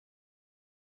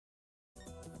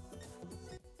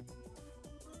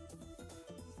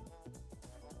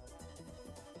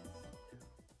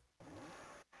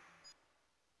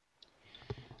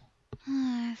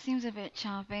Seems a bit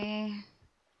choppy.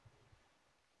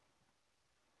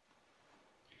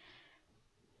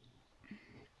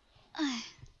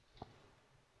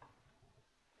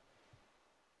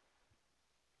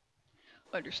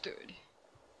 Understood.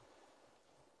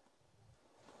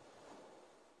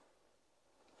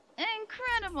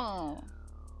 Incredible!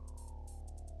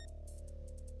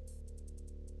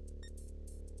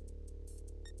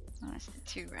 Oh, that's the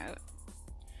 2 route.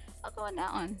 I'll go on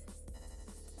that one.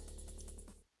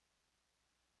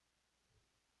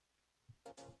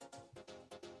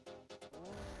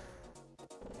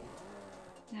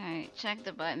 Alright, check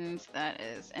the buttons. That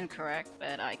is incorrect,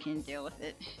 but I can deal with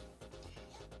it.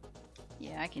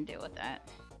 Yeah, I can deal with that.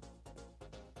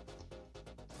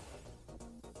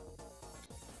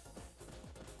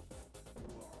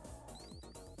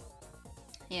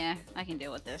 Yeah, I can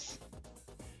deal with this.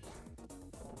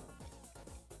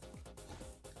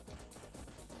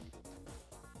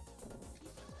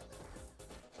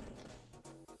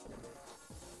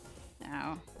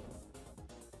 Ow.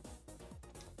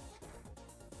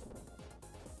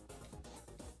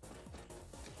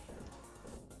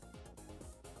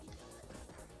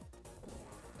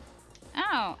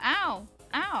 Ow! Ow!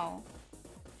 Ow!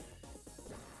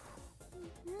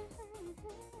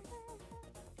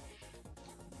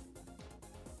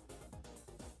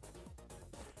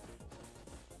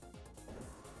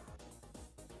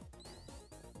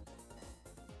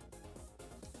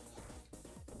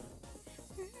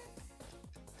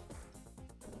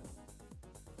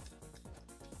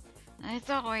 It's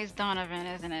always Donovan,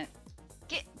 isn't it?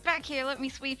 Get back here, let me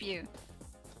sweep you.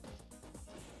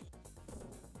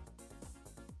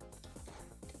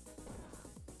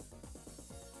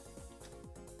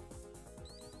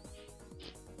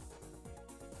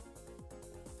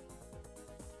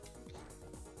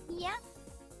 Yeah.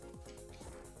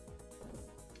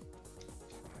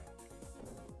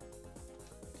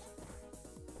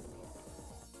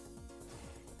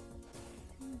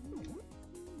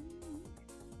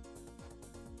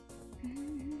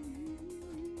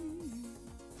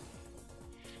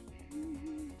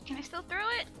 Can I still throw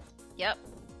it? Yep.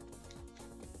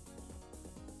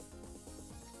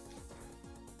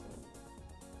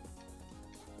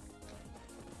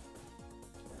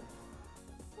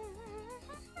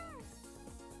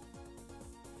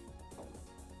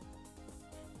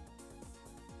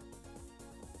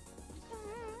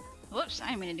 Whoops, I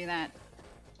didn't mean to do that.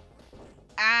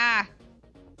 Ah!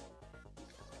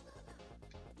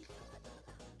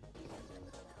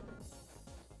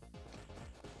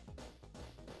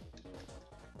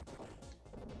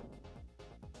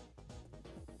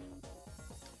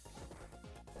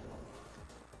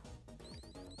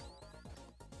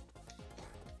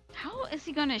 How is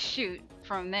he gonna shoot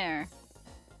from there?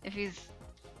 If he's...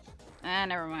 Ah,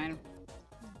 never mind.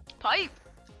 Pipe!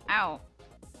 Ow.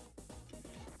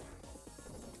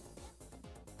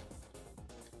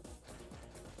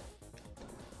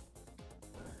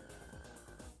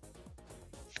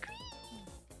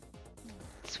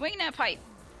 Swing that pipe.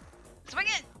 Swing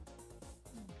it!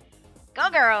 Go,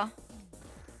 girl!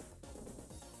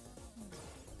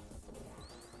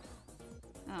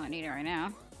 Oh, I need it right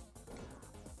now.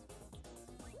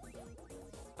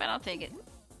 But I'll take it.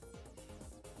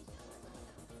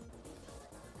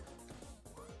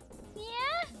 Yeah?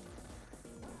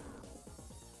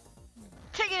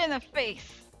 Take it in the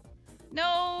face!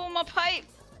 No, my pipe!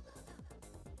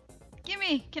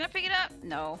 Gimme! Can I pick it up?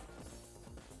 No.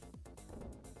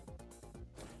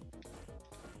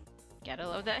 Gotta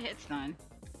love that hit stun.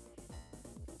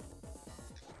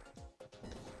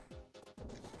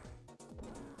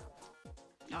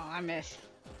 Oh, I missed.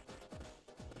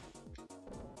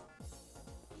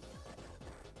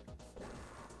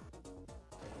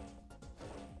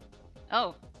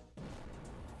 Oh.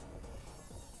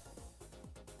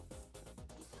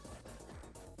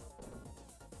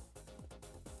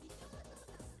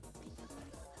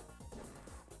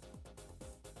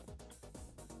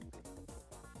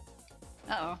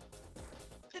 Uh-oh.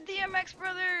 The DMX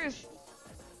brothers!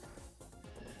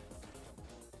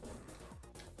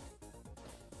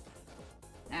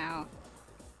 Ow.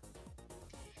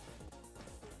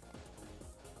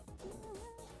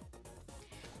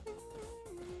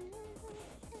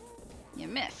 You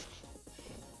missed.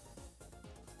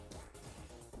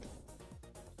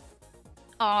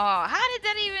 Oh, how did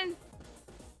that even...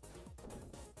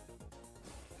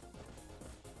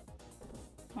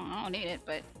 Well, I don't need it,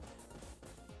 but...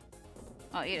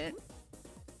 I'll eat it.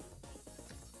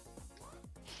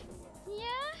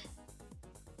 Yeah?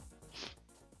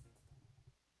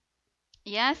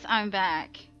 Yes, I'm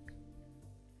back.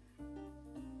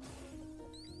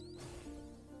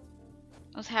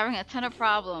 was having a ton of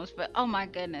problems, but oh my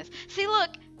goodness. See, look,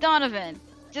 Donovan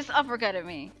just uppercutted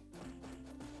me.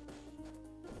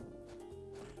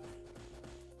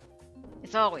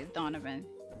 It's always Donovan.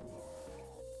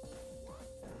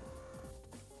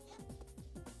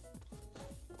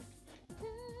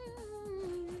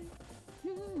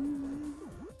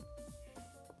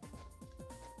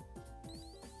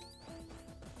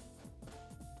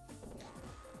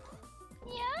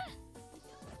 Yeah.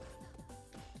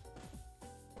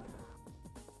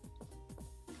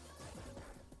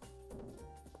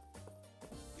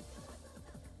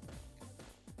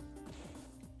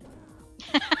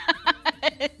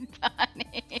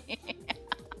 Donnie.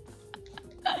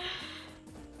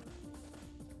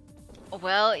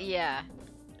 Well, yeah.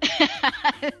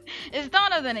 It's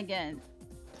Donovan again.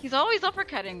 He's always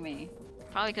uppercutting me.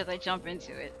 Probably because I jump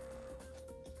into it.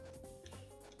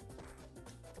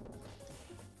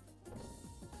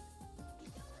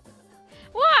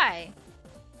 Why?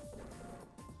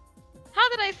 How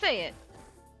did I say it?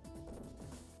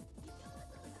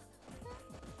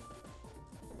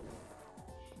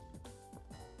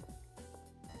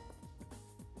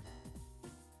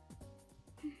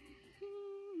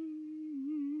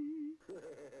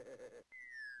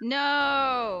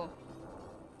 No!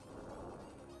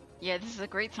 Yeah, this is a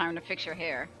great time to fix your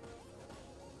hair.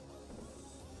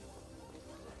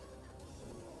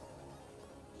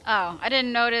 Oh, I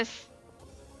didn't notice.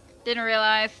 Didn't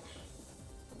realize.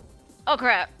 Oh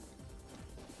crap.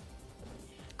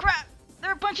 Crap! There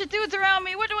are a bunch of dudes around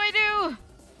me. What do I do?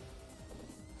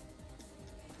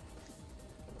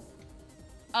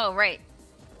 Oh, right.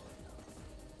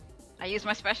 I use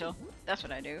my special. That's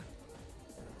what I do.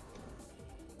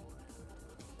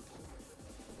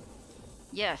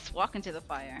 Yes, walk into the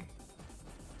fire.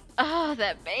 Oh,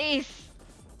 that bass!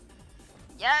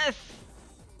 Yes!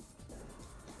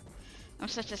 I'm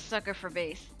such a sucker for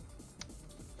bass.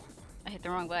 I hit the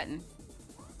wrong button.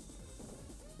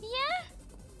 Yeah?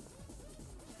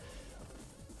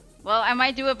 Well, I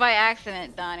might do it by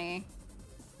accident, Donnie.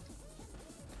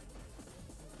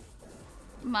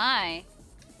 My.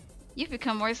 You've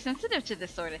become more sensitive to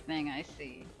this sort of thing, I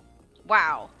see.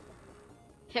 Wow.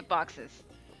 Hitboxes.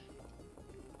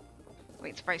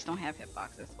 Wait, sprites don't have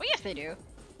hitboxes. Well, yes they do.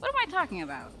 What am I talking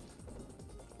about?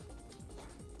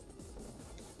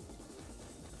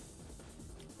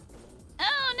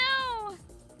 Oh no!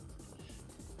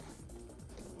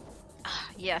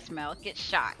 Yes, Mel, get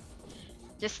shot.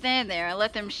 Just stand there and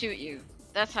let them shoot you.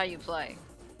 That's how you play.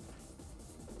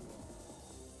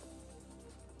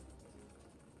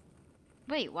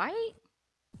 Wait, why?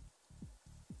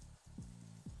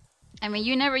 I mean,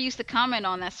 you never used to comment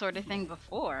on that sort of thing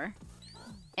before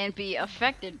and be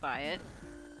affected by it.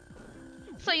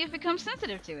 So you've become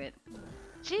sensitive to it.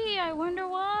 Gee, I wonder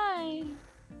why.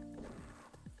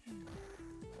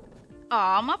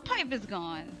 Aw, my pipe is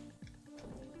gone.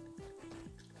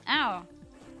 Ow.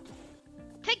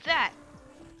 Take that.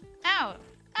 Ow.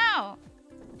 Ow.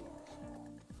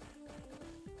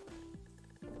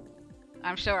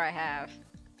 I'm sure I have.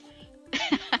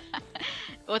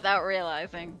 Without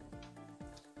realizing.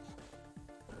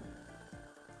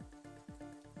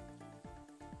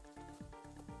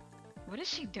 What is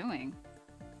she doing?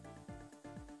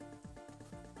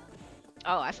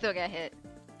 Oh, I still got hit.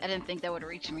 I didn't think that would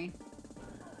reach me.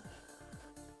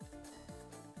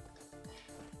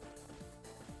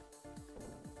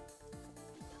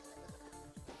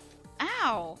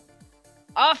 Ow!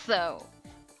 Also!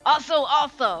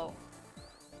 Also!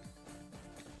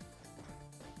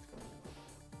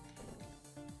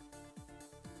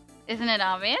 Isn't it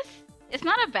obvious? It's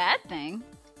not a bad thing.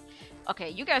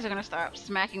 Okay, you guys are gonna start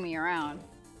smacking me around.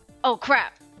 Oh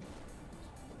crap!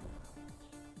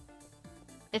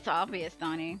 It's obvious,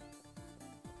 Donnie.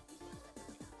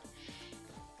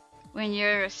 When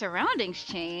your surroundings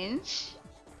change,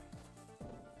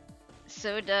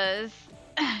 so does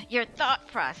your thought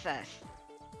process.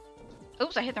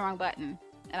 Oops, I hit the wrong button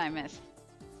and I missed.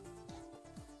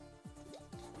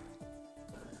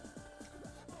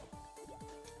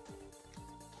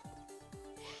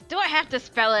 Do I have to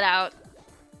spell it out?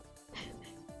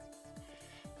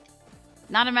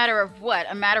 Not a matter of what,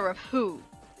 a matter of who.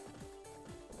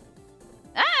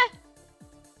 Ah!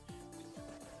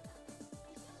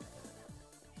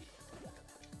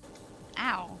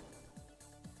 Ow.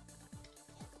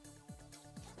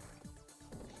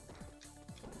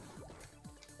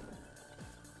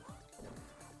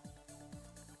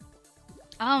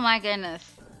 Oh my goodness.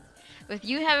 With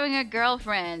you having a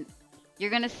girlfriend,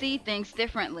 you're gonna see things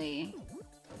differently.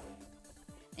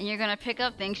 And you're gonna pick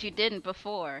up things you didn't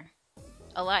before.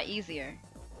 A lot easier.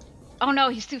 Oh no,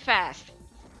 he's too fast.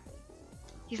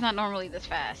 He's not normally this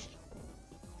fast.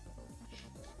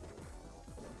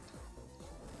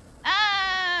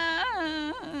 Ah!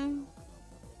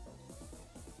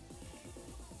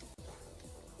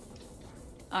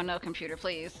 Oh no, computer,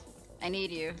 please. I need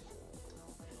you.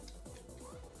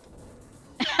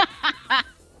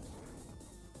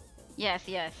 Yes,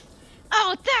 yes.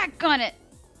 Oh, daggone it!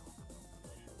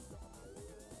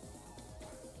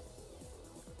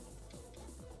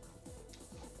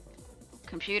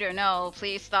 Computer, no,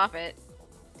 please stop it.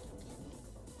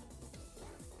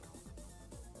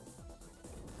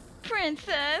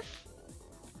 Princess!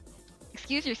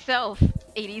 Excuse yourself,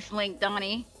 80s Link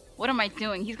Donnie. What am I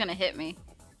doing? He's gonna hit me.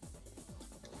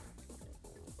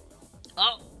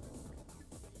 Oh!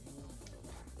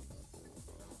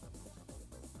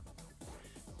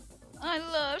 I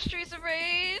love Streets of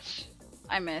Rage!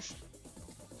 I missed.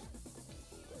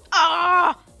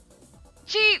 Ah!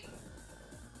 Cheap!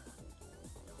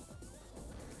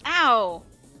 Ow!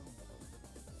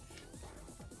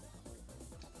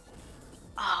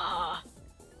 Ah!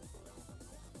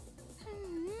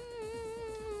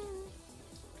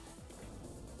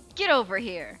 Get over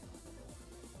here.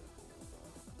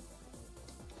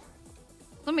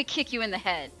 Let me kick you in the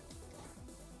head.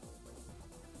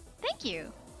 Thank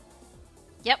you.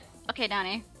 Yep. Okay,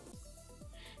 Donnie.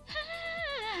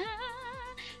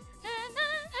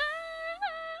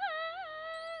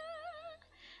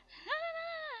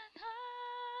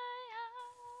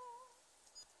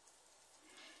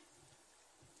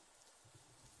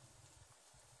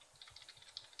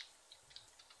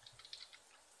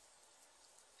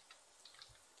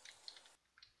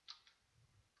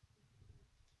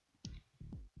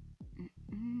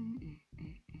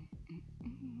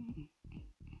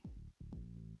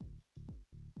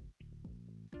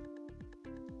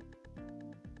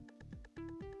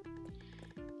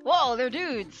 Whoa, they're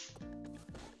dudes.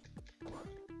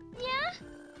 Yeah.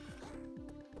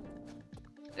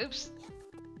 Oops.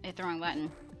 I hit the wrong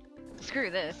button.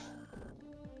 Screw this.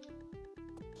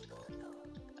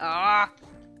 Ah.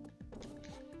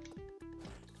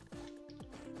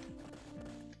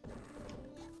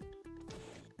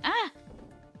 Ah.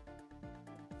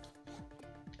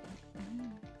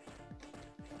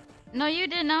 No, you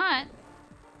did not.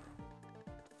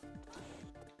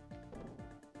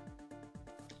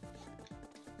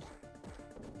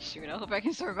 Shoot, I hope I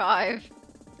can survive.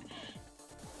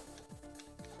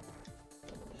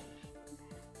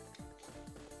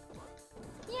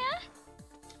 Yeah?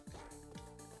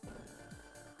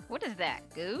 What is that,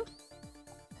 goo?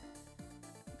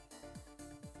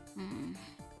 Hmm.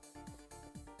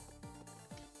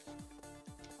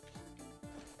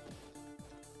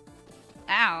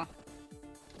 Ow.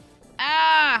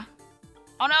 Ah!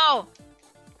 Oh no!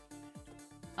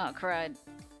 Oh, crud.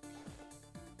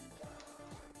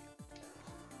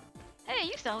 Hey,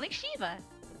 you sound like Shiva.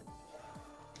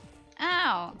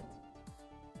 Ow.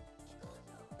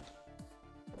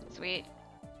 Sweet.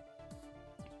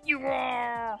 You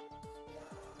are.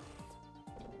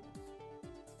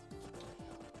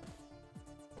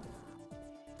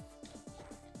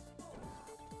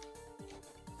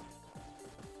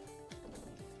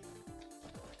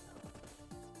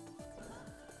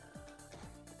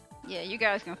 Yeah, you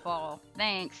guys can fall.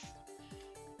 Thanks.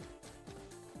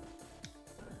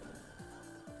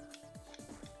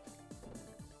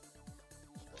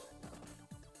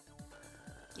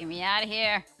 Get me out of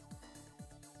here.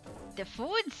 The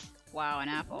foods? Wow, an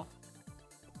apple.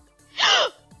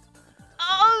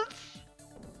 Oh!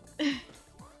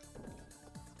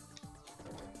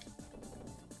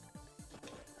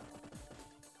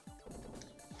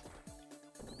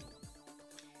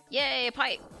 Yay, a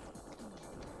pipe.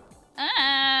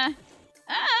 Ah!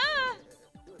 Ah!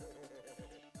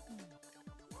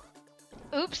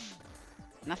 Oops.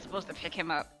 Not supposed to pick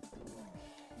him up.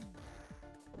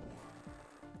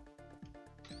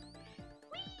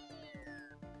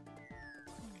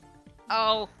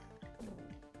 Oh.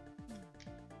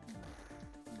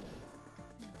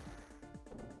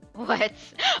 What?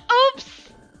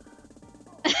 Oops!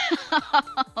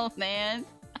 Oh man.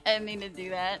 I didn't mean to do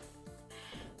that.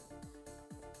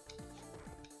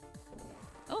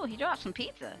 Oh, he dropped some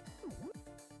pizza.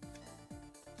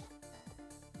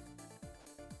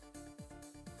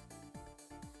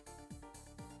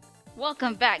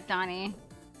 Welcome back, Donnie.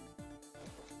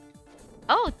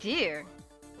 Oh dear.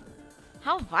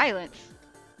 How violent.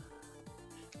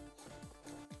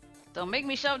 Don't make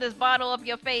me shove this bottle up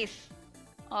your face.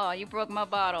 Oh, you broke my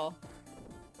bottle.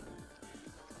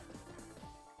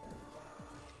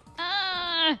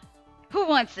 Who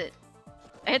wants it?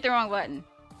 I hit the wrong button.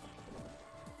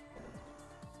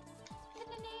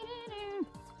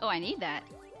 Oh, I need that.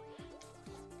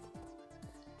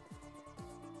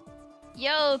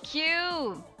 Yo,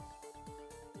 Q!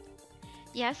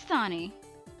 Yes, Donnie.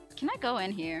 Can I go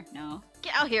in here? No.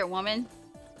 Get out here, woman!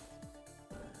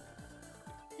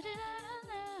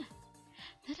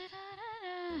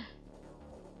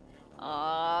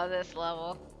 Oh, this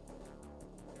level.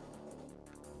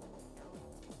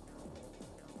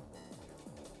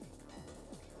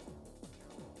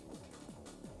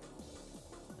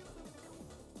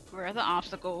 Where are the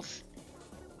obstacles?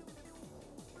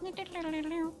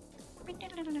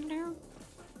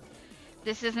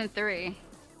 This isn't 3.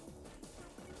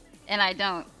 And I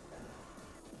don't.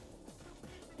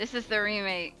 This is the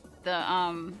remake.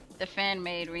 The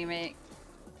fan-made remake.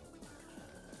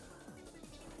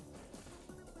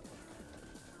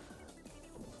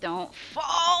 Don't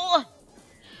fall!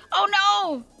 Oh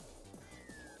no!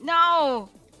 No!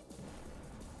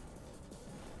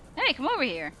 Hey, come over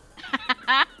here.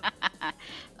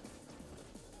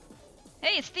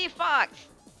 Hey, it's Steve Fox.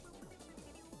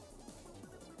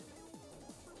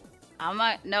 I'm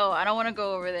not. No, I don't want to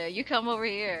go over there. You come over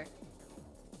here.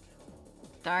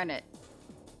 Darn it.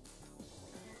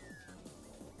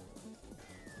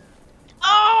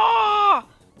 Oh!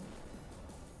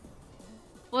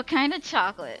 What kind of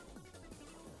chocolate?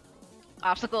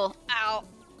 Obstacle. Ow.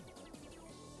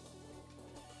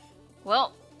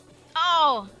 Well.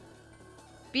 Oh!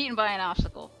 Beaten by an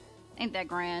obstacle. Ain't that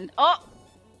grand. Oh!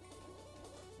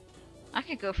 I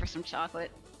could go for some chocolate.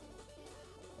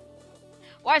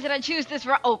 Why did I choose this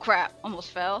route? Oh crap.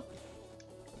 Almost fell.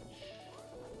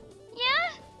 Yeah?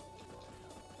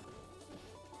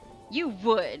 You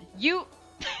would. You...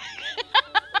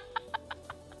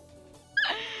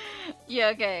 Yeah,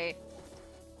 okay.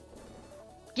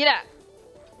 Get up!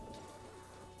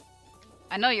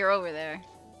 I know you're over there.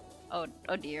 Oh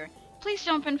dear. Please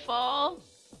jump and fall.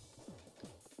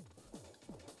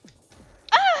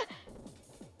 Ah!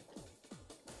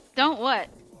 Don't what?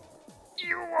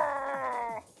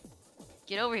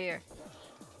 Get over here.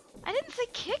 I didn't say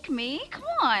kick me. Come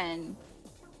on.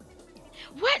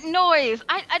 What noise?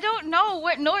 I don't know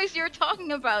what noise you're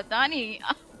talking about, Donnie.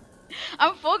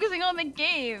 I'm focusing on the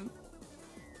game.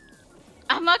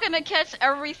 I'm not gonna catch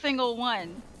every single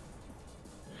one.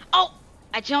 Oh!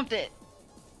 I jumped it.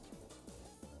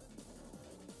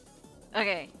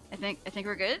 Okay, I think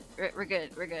we're good. We're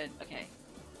good. We're good. Okay.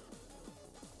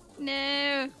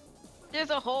 No,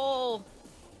 there's a hole.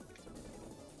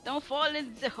 Don't fall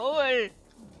in the hole.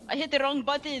 I hit the wrong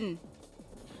button.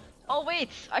 Oh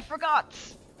wait, I forgot.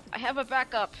 I have a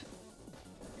backup.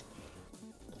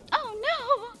 Oh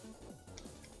no!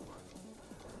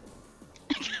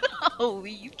 Oh,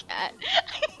 you cat.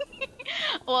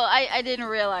 Well, I didn't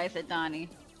realize it, Donnie.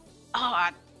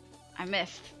 Oh, I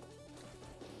missed.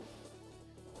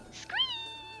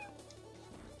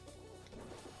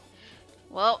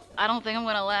 Well, I don't think I'm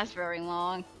gonna last very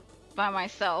long by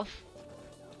myself.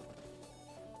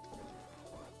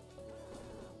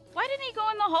 Why didn't he go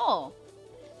in the hole?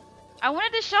 I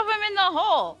wanted to shove him in the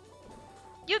hole.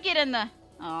 You get in the...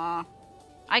 Aw.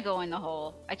 I go in the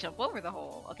hole. I jump over the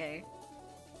hole. Okay.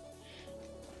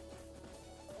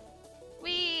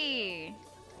 Wee!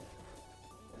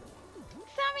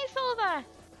 Sammy Soda!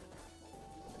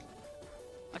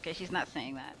 Okay, she's not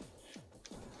saying that.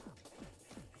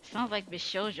 Sounds like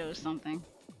Bishojo or something.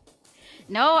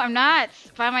 No, I'm not!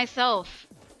 By myself.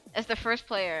 As the first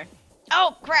player.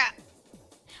 Oh, crap!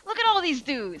 Look at all these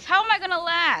dudes! How am I gonna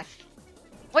last?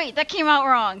 Wait, that came out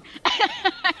wrong.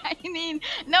 I mean,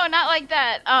 no, not like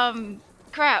that.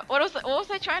 Crap. What was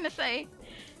I trying to say?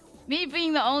 Me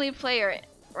being the only player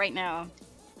right now,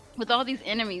 with all these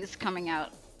enemies coming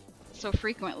out so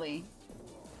frequently,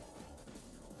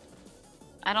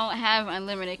 I don't have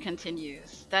unlimited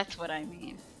continues. That's what I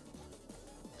mean.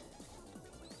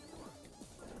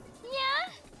 Yeah.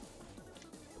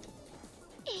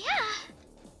 Yeah.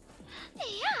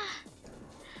 Yeah.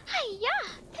 Hiya!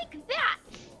 Take that!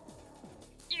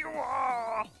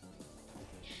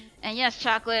 And yes,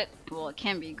 chocolate, well, it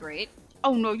can be great.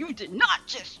 Oh no, you did not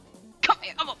just come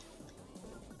here.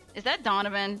 Is that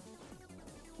Donovan?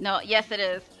 No, yes it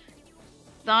is.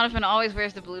 Donovan always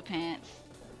wears the blue pants.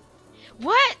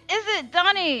 What is it,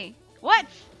 Donnie? What?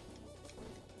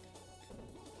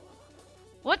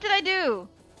 What did I do?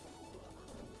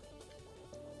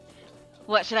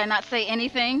 What, should I not say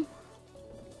anything?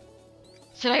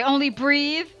 Should I only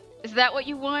breathe? Is that what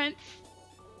you want?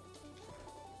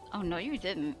 Oh no, you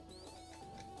didn't.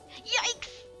 Yikes!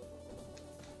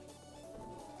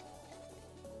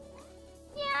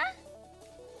 Yeah?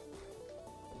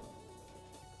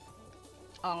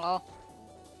 Oh.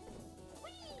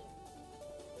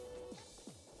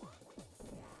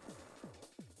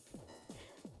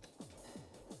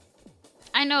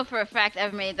 I know for a fact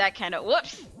I've made that kind of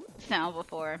whoops sound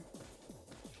before.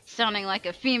 Sounding like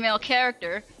a female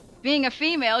character. Being a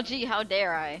female, gee, how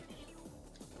dare I?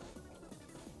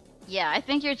 Yeah, I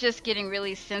think you're just getting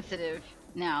really sensitive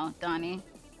now, Donnie.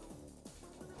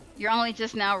 You're only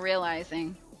just now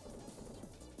realizing.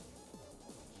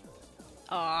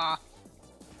 Aww.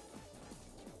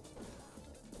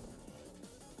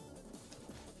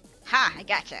 Ha! I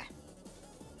gotcha.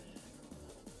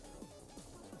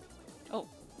 Oh.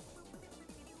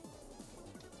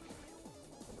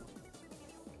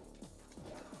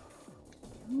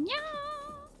 Yeah.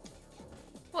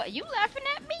 What? You laughing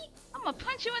at me? I'm gonna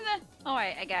punch you in the. All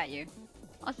right, I got you.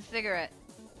 What's a cigarette?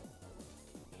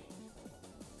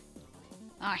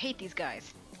 Oh, I hate these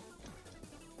guys.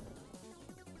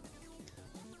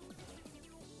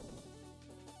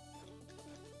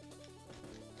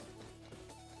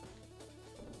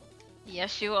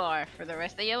 Yes, you are, for the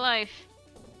rest of your life.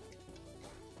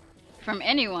 From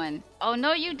anyone. Oh,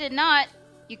 no, you did not.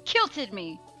 You kilted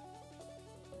me.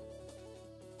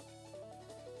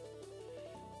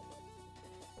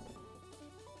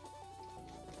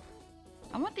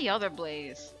 I want the other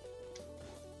blaze.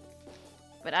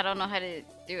 But I don't know how to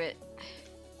do it.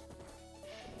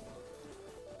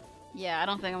 Yeah, I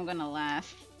don't think I'm gonna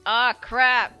last. Ah,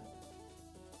 crap!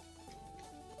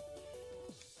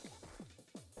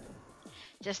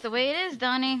 Just the way it is,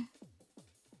 Donnie.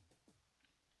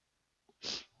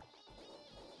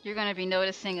 You're gonna be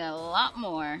noticing a lot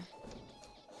more.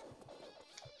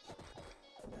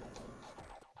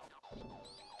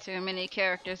 Too many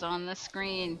characters on the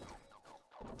screen.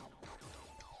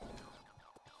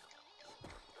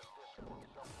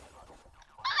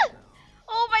 Ah!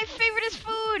 Oh, my favorite is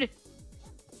food!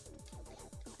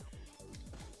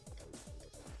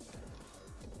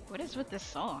 What is with this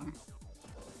song?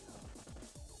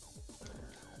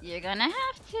 You're gonna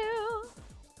have to.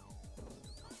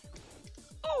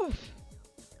 Oof!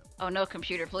 Oh no,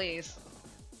 computer, please.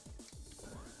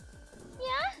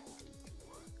 Yeah?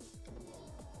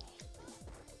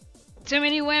 Too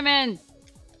many women!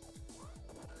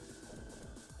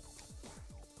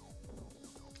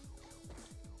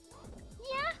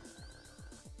 Yeah?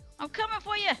 I'm coming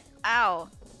for you! Ow!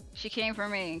 She came for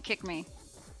me and kicked me.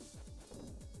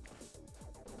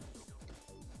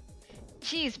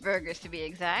 Cheeseburgers, to be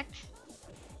exact.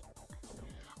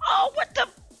 Oh, what the?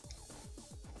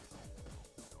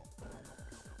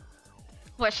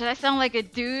 What, should I sound like a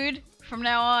dude from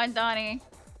now on, Donnie?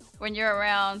 When you're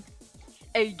around?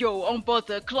 Hey, yo, I'm about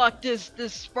to clock this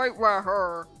Sprite right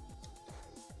here.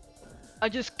 I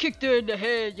just kicked her in the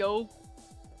head, yo.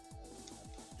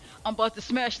 I'm about to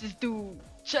smash this dude.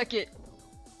 Check it.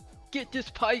 Get this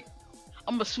pipe.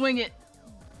 I'ma swing it.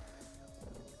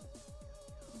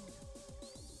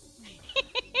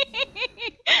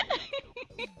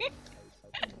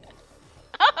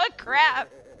 Oh, crap.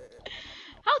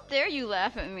 How dare you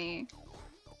laugh at me?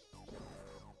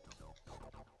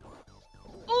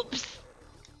 Oops.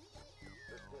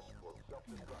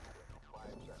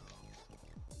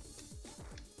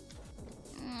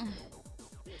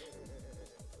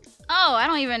 Oh, I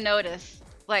don't even notice.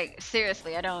 Like,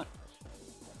 seriously, I don't.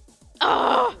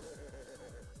 Oh!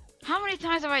 How many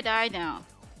times have I died now?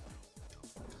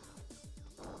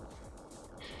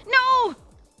 No!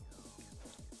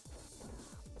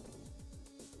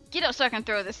 Get up so I can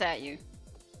throw this at you.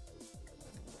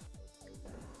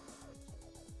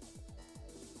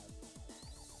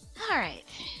 Alright.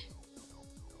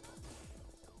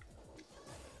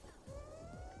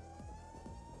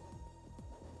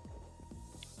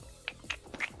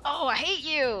 Oh, I hate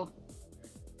you!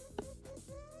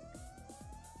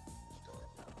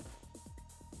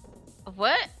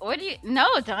 What? What do you...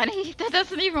 No, Donnie, that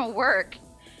doesn't even work.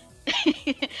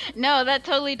 No, that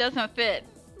totally doesn't fit.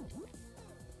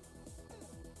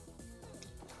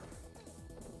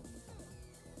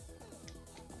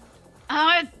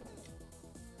 Oh,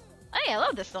 yeah, I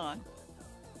love this song.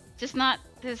 Just not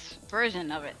this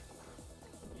version of it.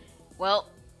 Well,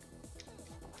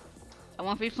 I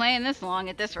won't be playing this long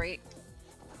at this rate.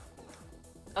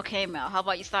 Okay, Mel, how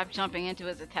about you stop jumping into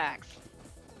his attacks?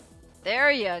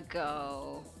 There you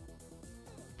go.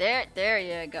 There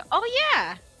you go. Oh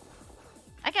yeah!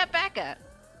 I got backup.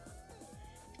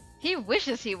 He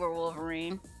wishes he were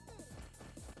Wolverine.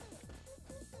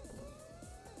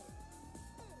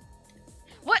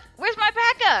 What? Where's my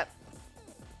backup?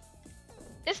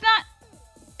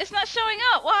 It's not showing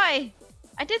up. Why?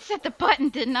 I did set the button,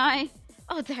 didn't I?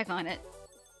 Oh, daggone it.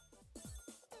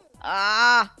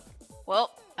 Ah.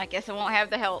 Well, I guess I won't have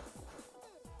the help.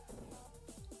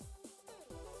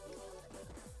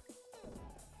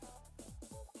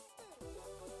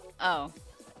 Oh.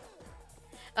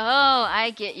 Oh,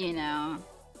 I get you now.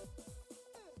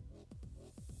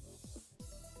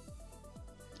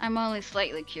 I'm only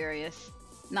slightly curious.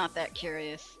 Not that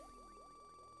curious.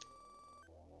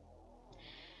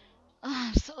 Oh,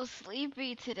 I'm so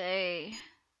sleepy today.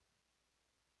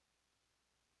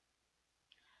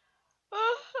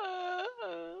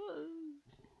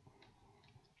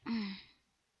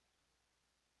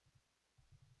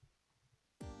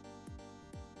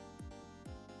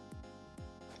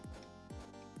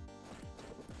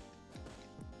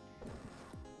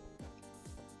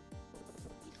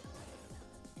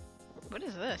 What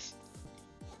is this?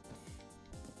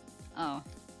 Oh.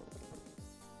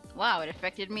 Wow, it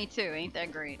affected me too. Ain't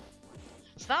that great?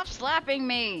 Stop slapping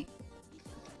me!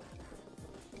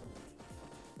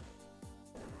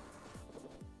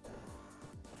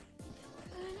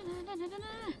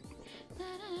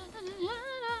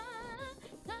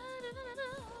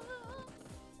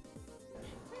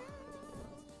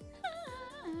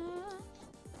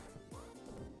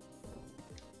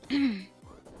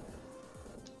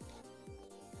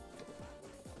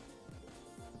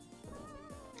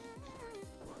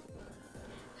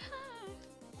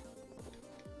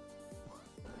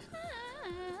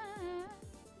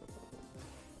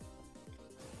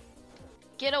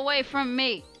 Get away from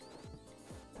me!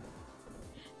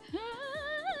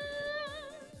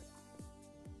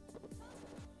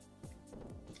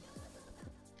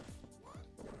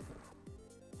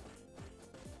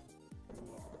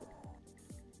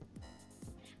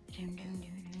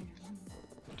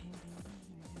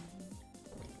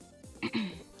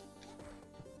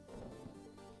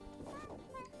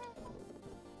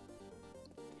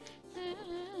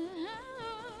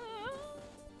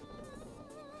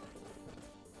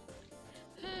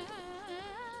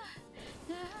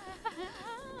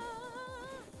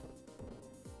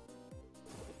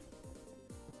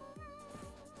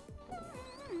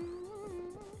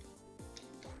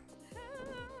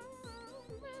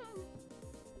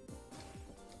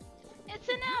 It's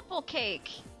an apple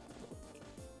cake.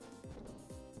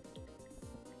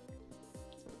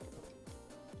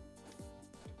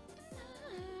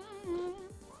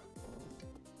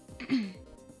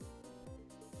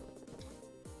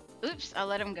 Oops, I'll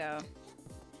let him go.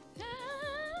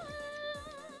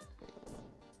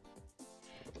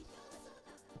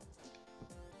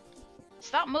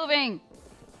 Stop moving!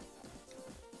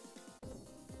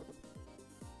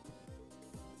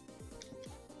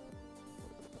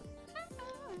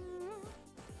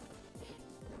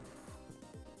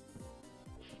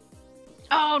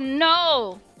 Oh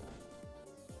no!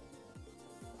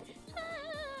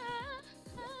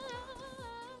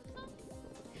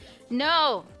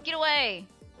 No! Get away!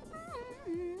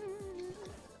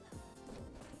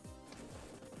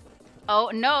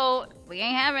 Oh no! We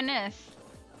ain't having this.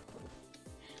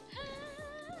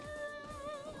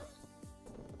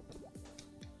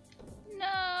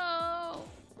 No!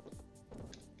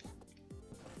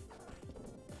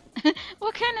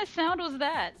 What kind of sound was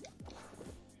that?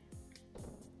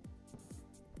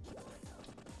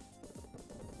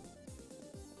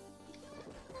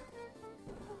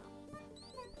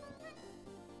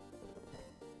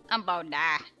 I'm about to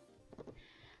die.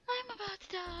 I'm about to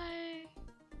die.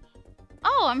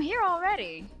 Oh, I'm here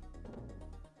already.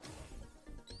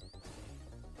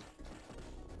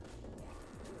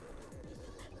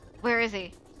 Where is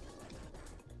he?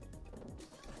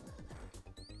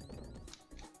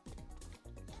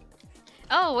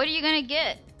 Oh, what are you gonna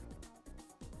get?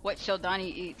 What shall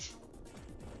Donnie eat?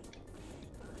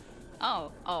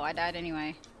 Oh, I died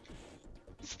anyway.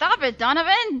 Stop it,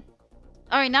 Donovan!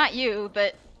 I mean, not you,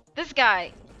 but this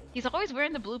guy. He's always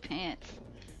wearing the blue pants.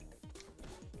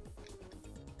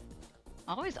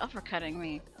 Always uppercutting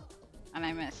me. And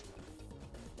I missed.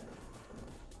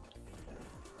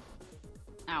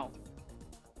 Ow.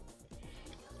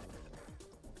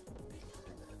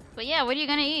 But yeah, what are you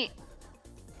gonna eat?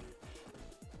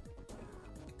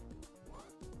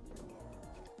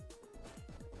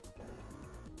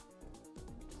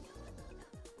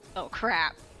 Oh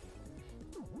crap.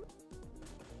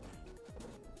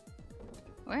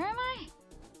 Where am I?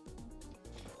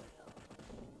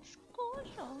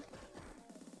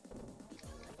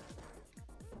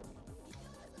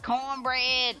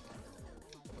 Cornbread!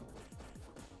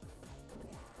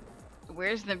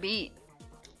 Where's the meat?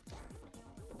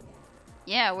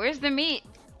 Yeah, where's the meat?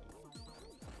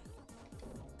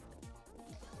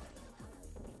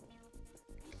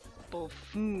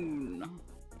 Buffoon.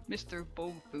 Mr.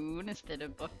 Buffoon instead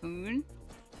of buffoon.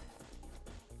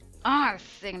 Ah,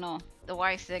 signal. The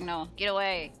Y signal. Get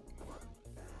away.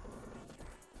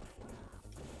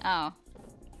 Oh.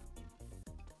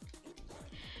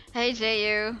 Hey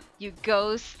JU, you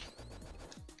ghost.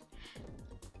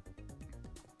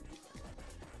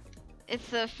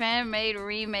 It's a fan-made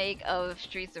remake of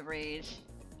Streets of Rage.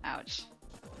 Ouch.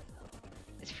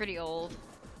 It's pretty old.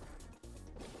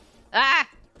 Ah!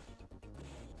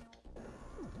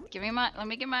 Let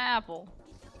me get my apple.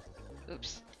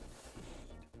 Oops.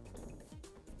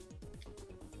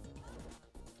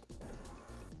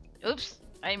 Oops.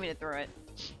 I didn't mean to throw it.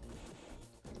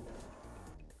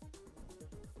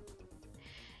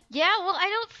 Yeah, well, I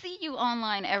don't see you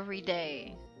online every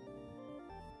day.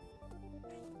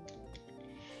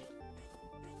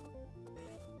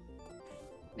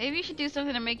 Maybe you should do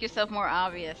something to make yourself more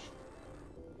obvious.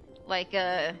 Like,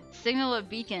 signal a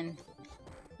beacon.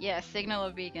 Yeah, signal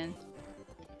a beacon.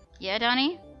 Yeah,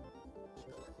 Donnie?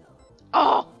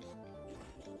 Oh!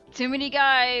 Too many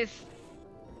guys!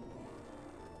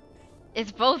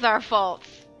 It's both our faults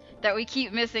that we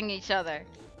keep missing each other.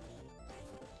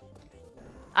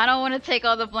 I don't want to take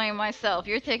all the blame myself.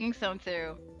 You're taking some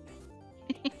too.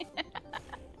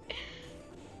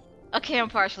 Okay, I'm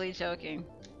partially joking.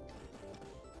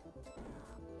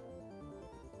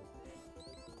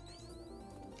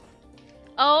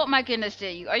 Oh my goodness,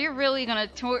 Jay, are you really gonna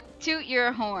toot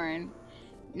your horn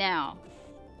now?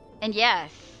 And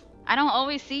yes, I don't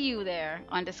always see you there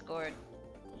on Discord.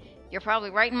 You're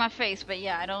probably right in my face, but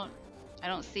yeah, I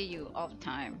don't see you all the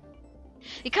time.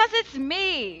 Because it's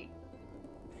me!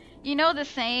 You know the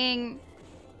saying,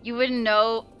 you wouldn't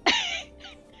know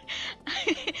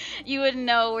you wouldn't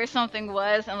know where something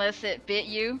was unless it bit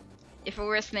you? If it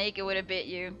were a snake, it would have bit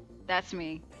you. That's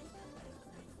me.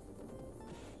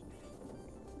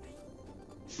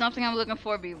 Something I'm looking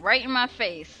for be right in my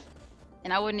face,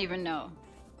 and I wouldn't even know.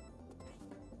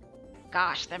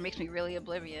 Gosh, that makes me really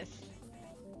oblivious.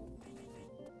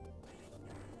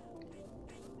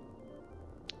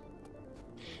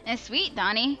 And sweet,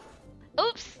 Donnie.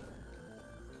 Oops!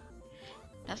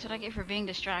 That's what I get for being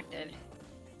distracted.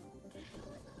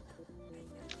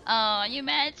 Oh, you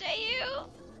mad, JU?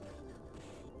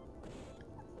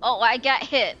 Oh, I got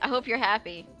hit. I hope you're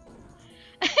happy.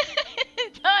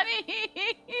 Donnie!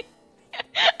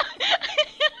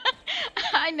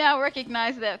 I now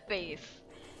recognize that face.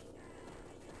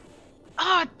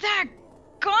 Oh,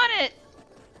 daggone it!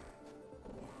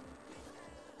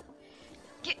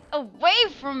 Get away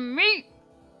from me!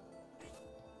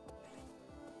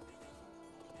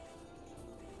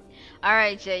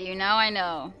 Alright, JU, now I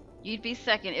know. You'd be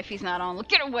second if he's not on.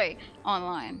 Get away!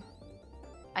 Online.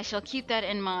 I shall keep that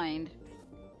in mind.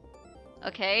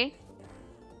 Okay?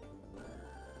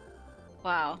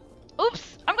 Wow.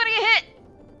 Oops! I'm gonna get hit!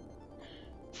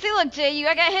 See, look, JU,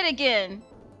 I got hit again.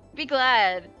 Be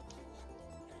glad.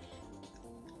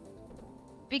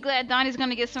 Be glad Donnie's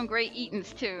gonna get some great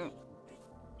eatings, too.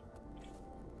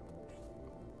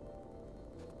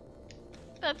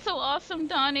 That's so awesome,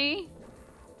 Donnie.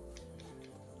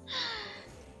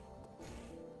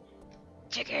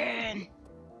 Chicken!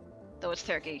 Though it's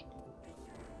turkey.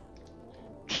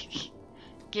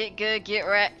 Get good, get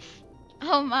wrecked.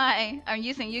 Oh my, I'm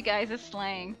using you guys as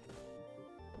slang.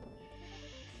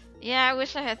 Yeah, I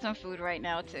wish I had some food right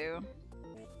now too.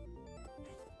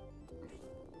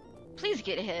 Please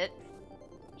get hit.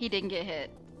 He didn't get hit.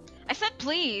 I said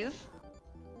please.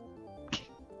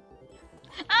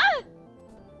 Ah!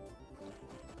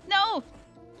 No!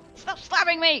 Stop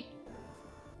slapping me!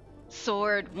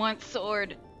 Sword, want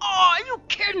sword. Oh, are you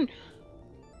kidding?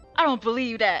 I don't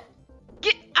believe that.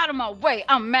 Get out of my way,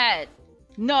 I'm mad.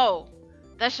 No,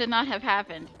 that should not have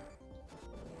happened.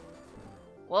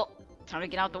 Well, time to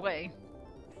get out the way.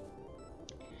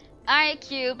 Alright,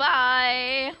 Q,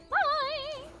 bye.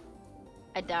 Bye.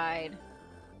 I died.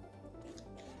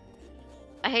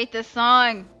 I hate this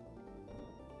song.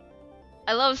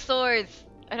 I love swords.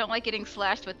 I don't like getting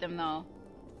slashed with them though.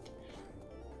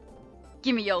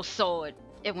 Give me your sword.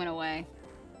 It went away.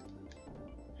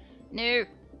 No.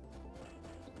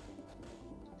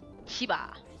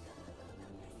 Shiba.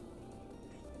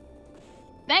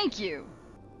 Thank you.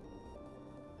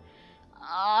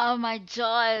 Oh, my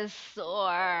jaw is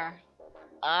sore.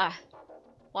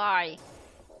 Why?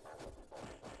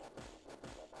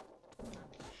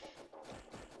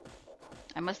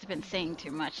 I must have been saying too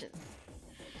much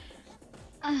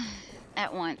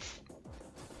at once.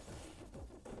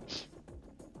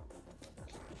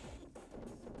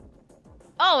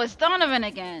 Oh, it's Donovan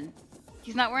again.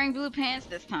 He's not wearing blue pants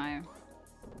this time.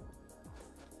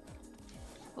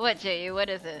 What, JU? What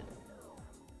is it?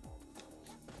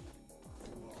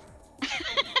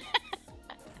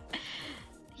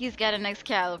 He's got an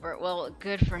Excalibur. Well,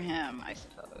 good for him, I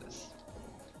suppose.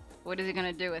 What is he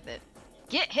gonna do with it?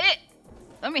 Get hit!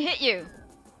 Let me hit you!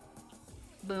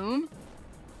 Boom.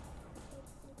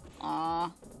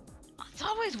 Aw. It's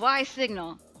always Y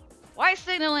Signal. Y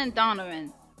Signal and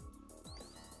Donovan.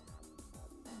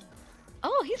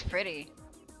 Oh, he's pretty.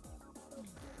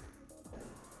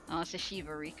 Oh, it's a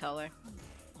Shiva recolor.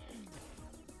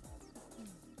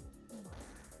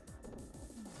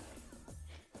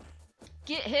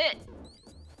 Get hit!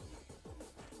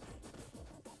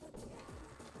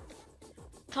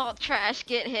 Talk trash,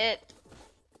 get hit.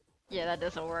 Yeah, that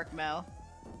doesn't work, Mel.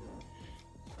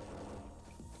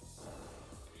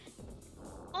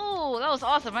 Oh, that was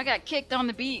awesome. I got kicked on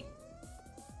the beat.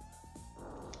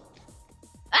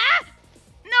 Ah!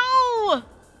 No!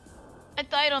 I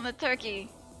died on the turkey.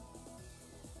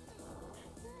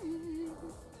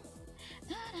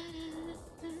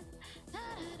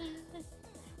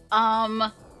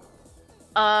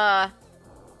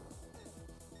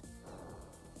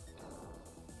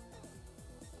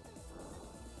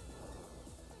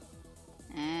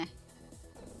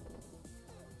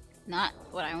 Not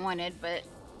what I wanted, but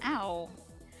ow.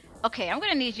 Okay, I'm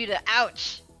gonna need you to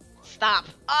ouch. Stop.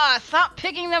 Stop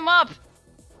picking them up.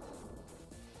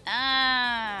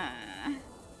 I'm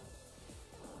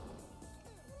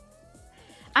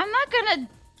not gonna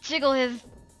jiggle his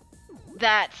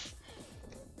that's.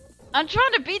 I'm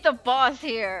trying to beat the boss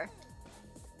here.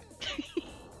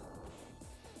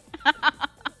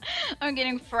 I'm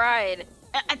getting fried.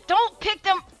 Don't pick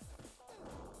them.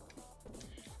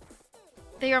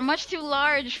 They are much too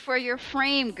large for your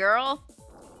frame, girl.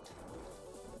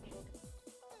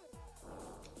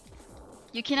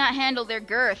 You cannot handle their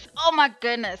girth. Oh my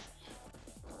goodness.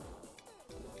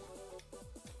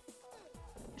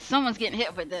 Someone's getting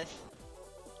hit with this.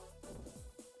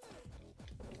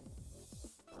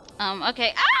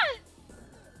 Okay. Ah!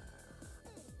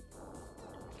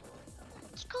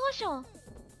 Kikosho.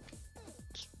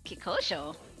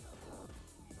 Kikosho?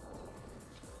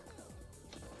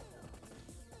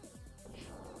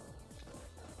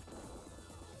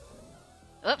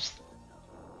 Oops.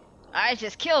 I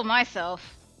just killed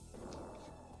myself.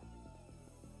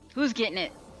 Who's getting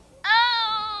it?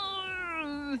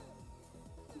 Oh!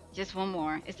 Just one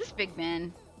more. Is this Big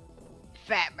Ben?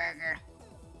 Fat burger.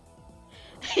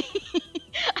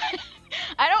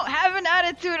 I don't have an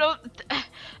attitude.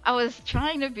 I was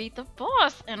trying to beat the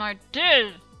boss, and I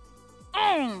did.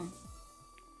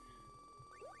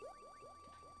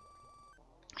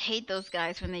 Hate those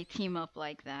guys when they team up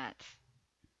like that.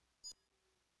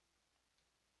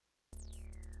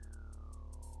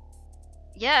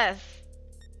 Yes,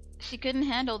 she couldn't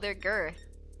handle their girth.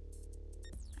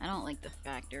 I don't like the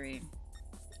factory.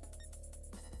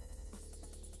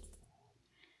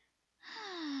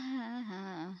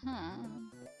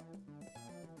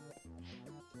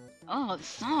 Oh, the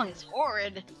song is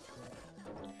horrid.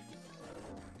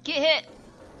 Get hit.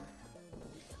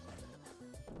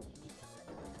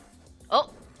 Oh,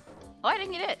 I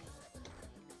didn't get it.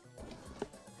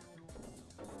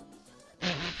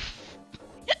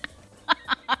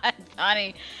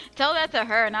 Donnie, tell that to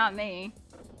her, not me.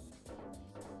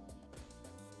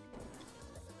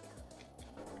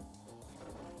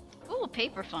 Ooh,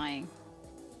 paper flying.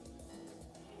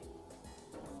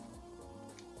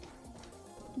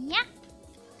 Yeah.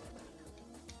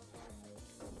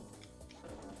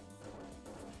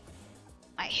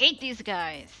 I hate these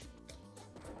guys.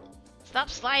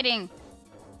 Stop sliding.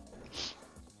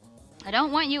 I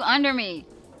don't want you under me.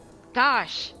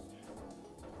 Gosh.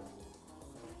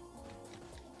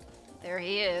 There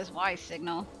he is. Y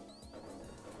signal.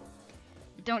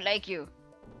 Don't like you.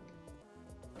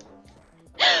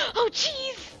 Oh,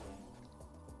 jeez.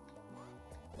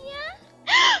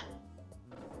 Yeah.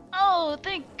 Oh,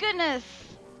 thank goodness.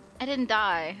 I didn't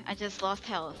die. I just lost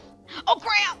health. Oh,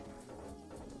 crap.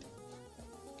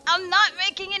 I'm not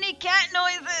making any cat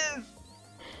noises.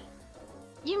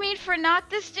 You mean for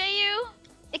Noctis, JU?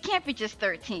 It can't be just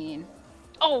 13.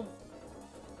 Oh.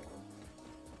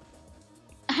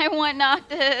 I want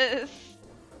Noctis.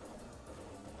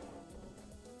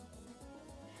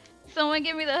 Someone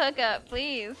give me the hookup,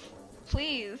 please.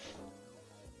 Please.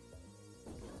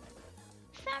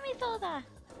 Sammy Soda.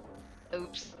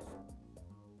 Oops.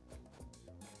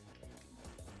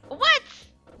 What?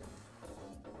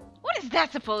 What is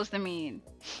that supposed to mean?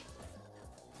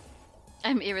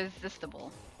 I'm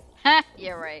irresistible. Ha!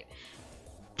 Yeah, right.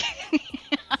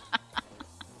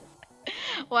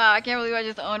 Wow, I can't believe I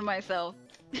just owned myself.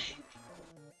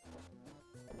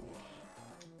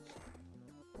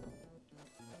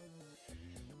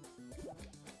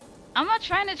 I'm not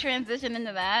trying to transition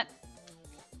into that.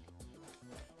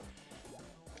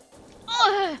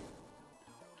 Ugh!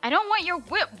 I don't want your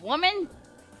whip, woman!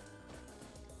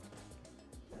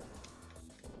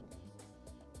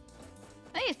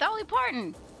 Dolly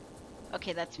Parton.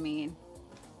 Okay, that's mean.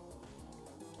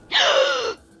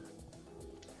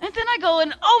 And then I go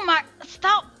and oh my,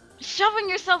 stop shoving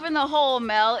yourself in the hole,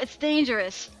 Mel. It's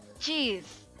dangerous. Jeez.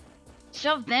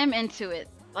 Shove them into it.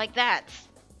 Like that.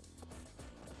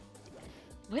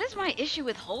 What is my issue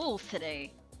with holes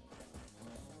today?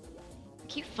 I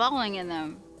keep falling in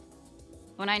them.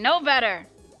 When I know better.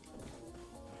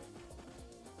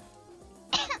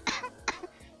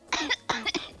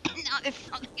 Now there's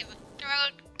something in my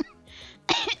throat.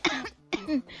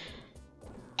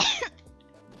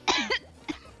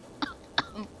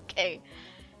 Okay.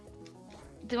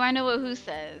 Do I know what who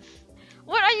says?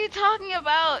 What are you talking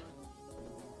about?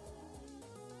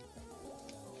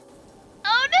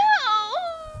 Oh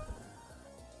no!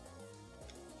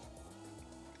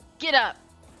 Get up.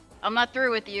 I'm not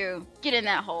through with you. Get in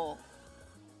that hole.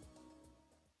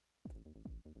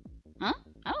 Huh?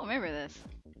 I don't remember this.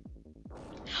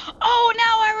 Oh,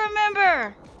 now I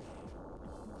remember!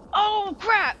 Oh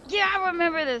crap! Yeah, I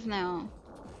remember this now.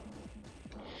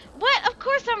 What? Of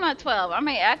course I'm not 12. I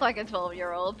may act like a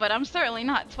 12-year-old, but I'm certainly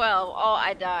not 12. Oh,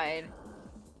 I died.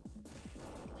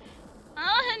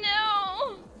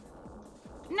 Oh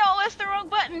no! No, that's the wrong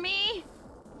button, me!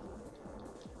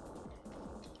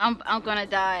 I'm gonna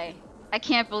die. I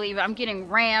can't believe it. I'm getting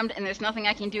rammed and there's nothing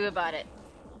I can do about it.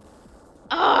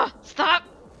 Ugh! Stop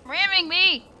ramming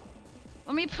me!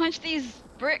 Let me punch these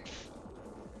bricks.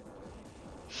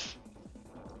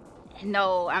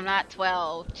 No, I'm not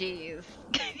 12. Jeez.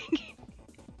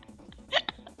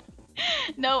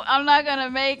 No, I'm not gonna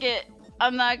make it.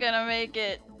 I'm not gonna make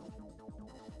it.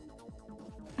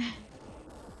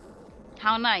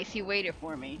 How nice, he waited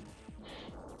for me.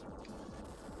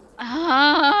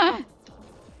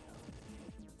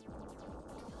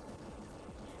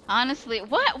 Honestly,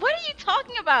 what are you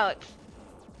talking about?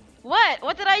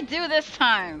 What did I do this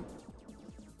time?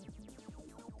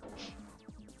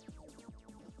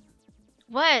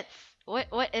 What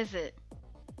is it?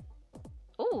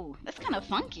 Ooh, that's kind of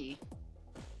funky.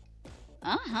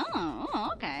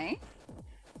 Oh, okay.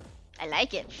 I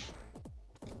like it.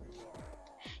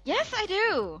 Yes, I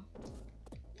do.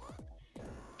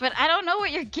 But I don't know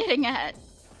what you're getting at.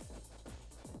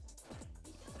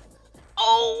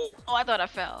 Oh, I thought I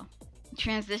fell.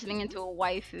 Transitioning into a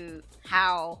waifu.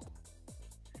 How?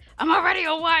 I'm already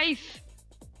a wife.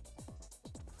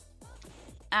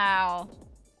 Ow.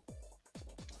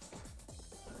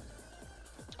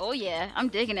 Oh yeah, I'm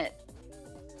digging it.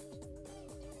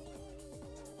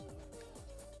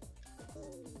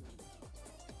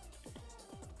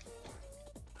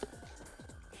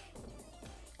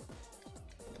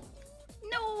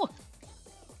 No.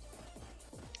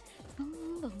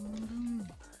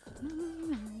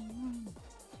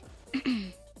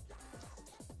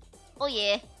 Oh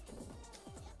yeah.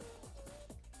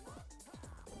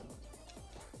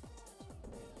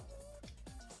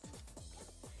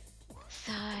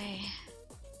 Sigh.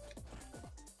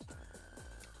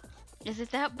 Is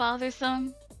it that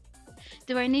bothersome?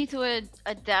 Do I need to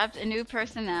adapt a new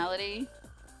personality?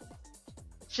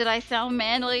 Should I sound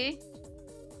manly?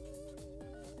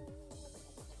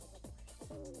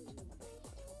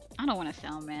 I don't want to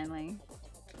sound manly.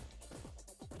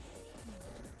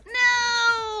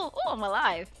 No! Oh, I'm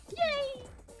alive. Yay!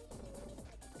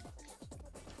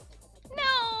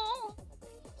 No!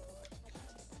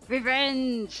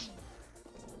 Revenge!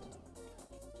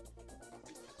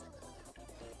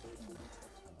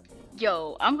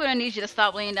 Yo, I'm gonna need you to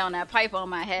stop laying down that pipe on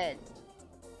my head.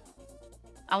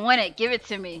 I want it. Give it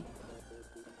to me.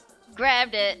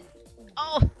 Grabbed it.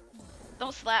 Oh!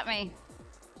 Don't slap me.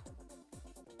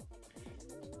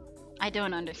 I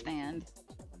don't understand.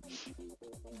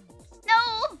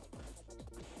 No!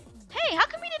 Hey, how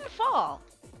come he didn't fall?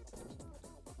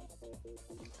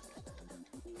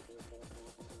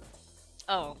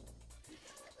 Oh.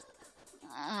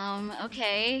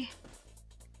 Okay.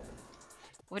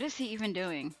 What is he even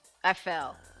doing? I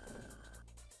fell.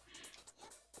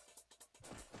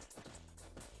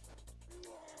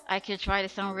 I could try to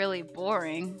sound really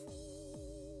boring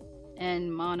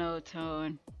and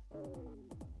monotone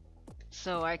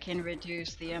so I can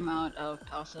reduce the amount of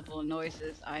possible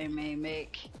noises I may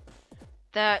make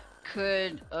that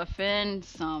could offend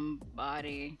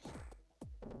somebody.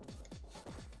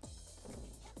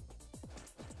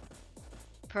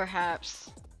 Perhaps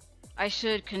I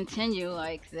should continue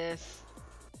like this.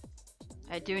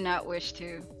 I do not wish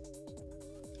to.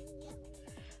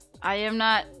 I am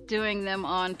not doing them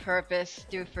on purpose.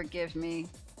 Do forgive me.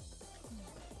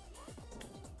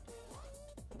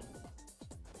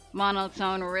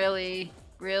 Monotone really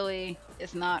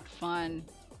is not fun.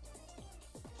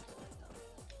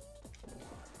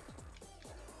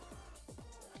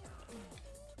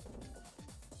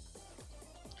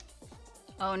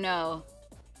 Oh no.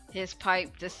 His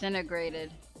pipe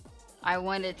disintegrated. I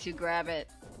wanted to grab it.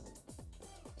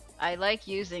 I like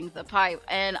using the pipe,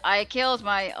 and I killed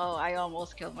my... Oh, I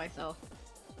almost killed myself.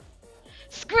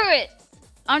 Screw it!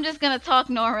 I'm just gonna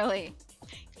talk normally.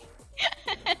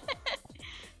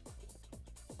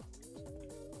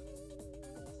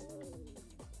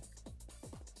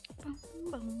 Boom,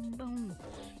 boom, boom.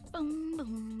 Boom,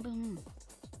 boom, boom.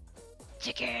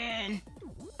 Chicken!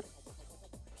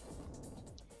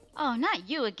 Oh, not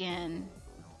you again.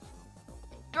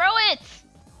 Throw it!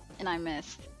 And I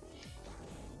missed.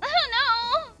 Oh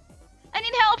no! I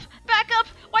need help! Back up!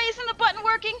 Why isn't the button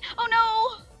working? Oh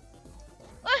no!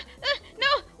 No!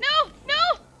 No!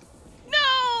 No!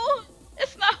 No!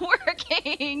 It's not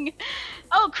working!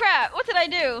 Oh crap! What did I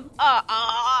do?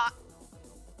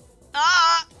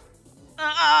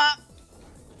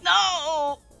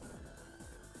 No!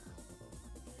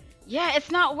 Yeah,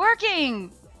 it's not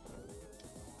working!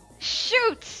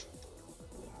 Shoot!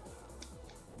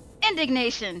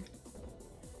 Indignation!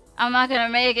 I'm not gonna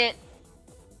make it.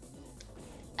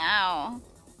 Ow.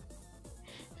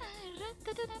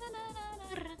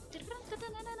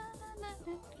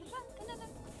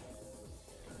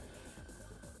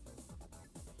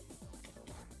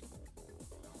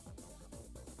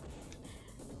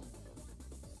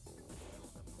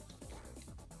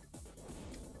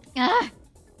 Ah.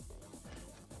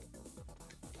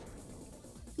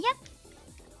 Yep.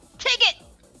 Take it!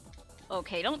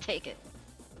 Okay, don't take it.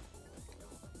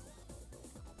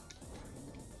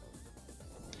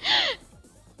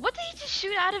 What did he just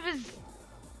shoot out of his...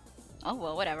 Oh,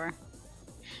 well, whatever.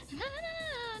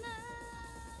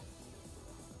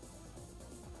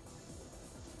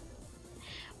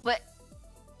 But...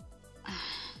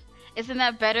 Isn't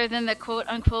that better than the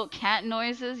quote-unquote cat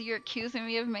noises you're accusing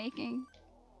me of making?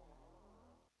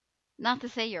 Not to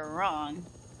say you're wrong.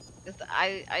 'Cause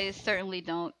I certainly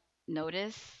don't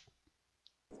notice.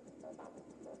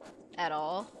 At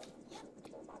all.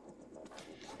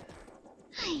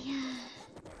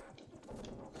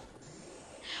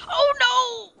 Oh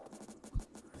no!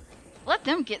 Let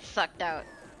them get sucked out.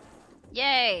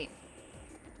 Yay!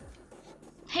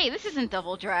 Hey, this isn't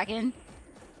Double Dragon.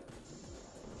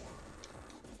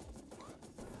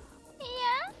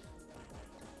 Yeah?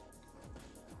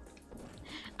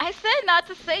 I said not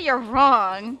to say you're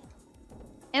wrong.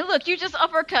 And look, you just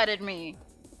uppercutted me.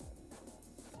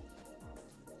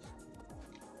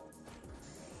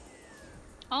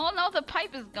 Oh no, the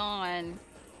pipe is gone.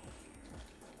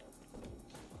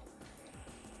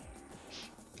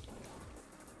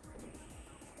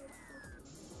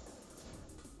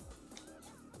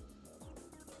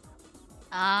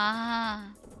 Ah.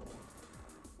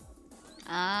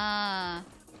 Ah.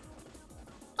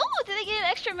 Oh, did I get an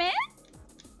extra man?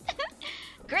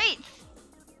 Great.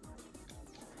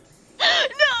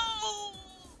 No!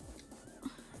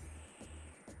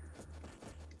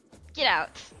 Get out.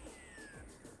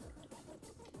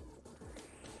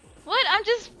 What?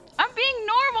 I'm being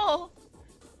normal.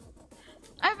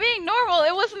 I'm being normal.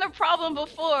 It wasn't a problem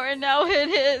before, and now it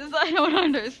is. I don't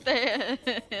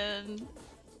understand.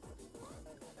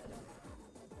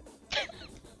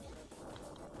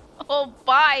 Oh,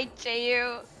 bye,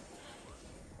 Chayu.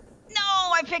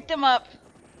 No, I picked him up.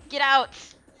 Get out.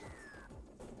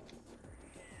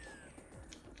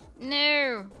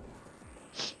 No.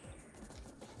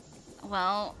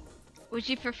 Well, would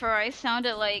you prefer I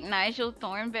sounded like Nigel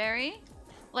Thornberry?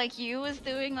 Like you was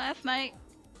doing last night?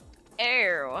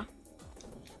 Ew.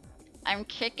 I'm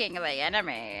kicking the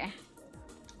enemy.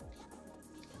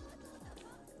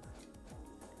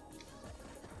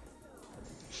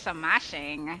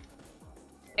 Smashing.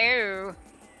 Ew.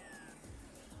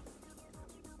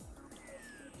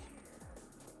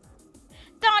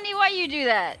 Donnie, why you do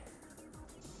that?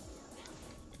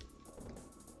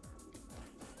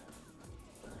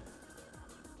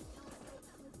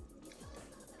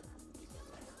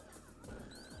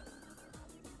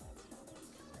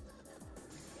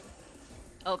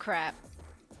 Oh crap.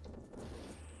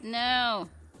 No.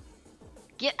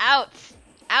 Get out.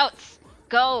 Out.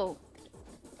 Go.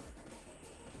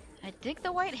 I dig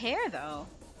the white hair though.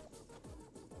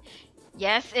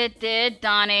 Yes, it did,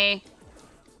 Donnie.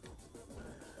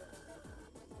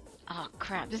 Oh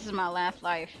crap, this is my last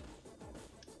life.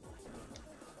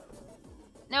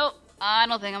 Nope, I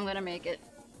don't think I'm gonna make it.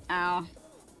 Ow.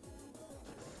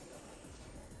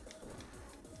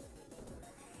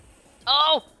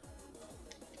 Oh!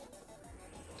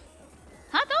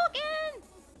 Hadouken!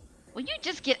 Will you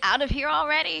just get out of here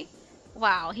already?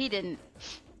 Wow, he didn't.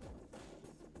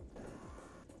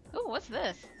 Ooh, what's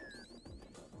this?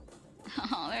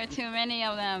 Oh, there are too many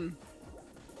of them.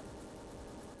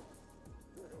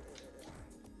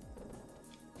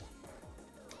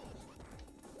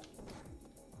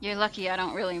 You're lucky I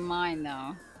don't really mind,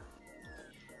 though.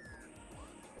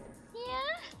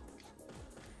 Yeah?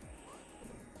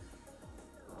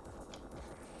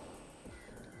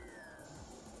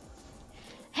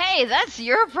 Hey, that's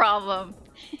your problem.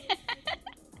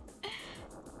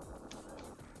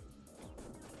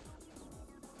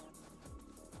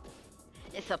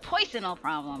 It's a poisonal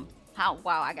problem. How?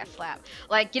 Wow, I got slapped.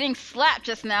 Like, getting slapped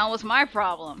just now was my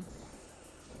problem.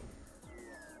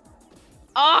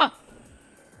 Oh!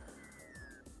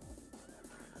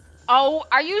 Oh,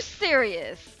 are you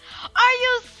serious? Are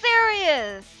you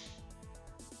serious?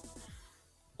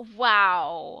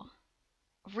 Wow.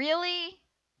 Really?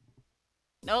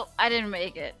 Nope, I didn't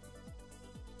make it.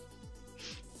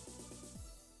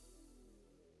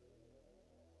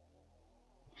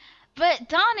 But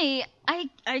Donnie, I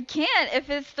can't if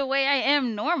it's the way I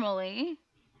am normally.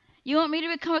 You want me to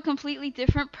become a completely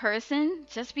different person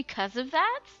just because of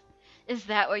that? Is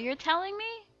that what you're telling me?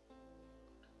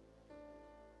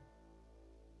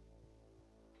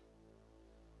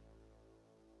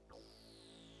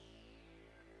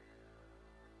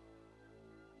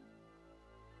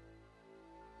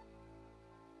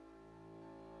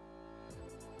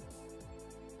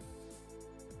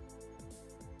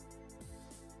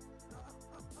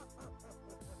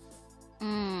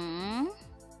 Hmm.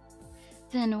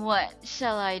 Then what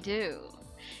shall I do?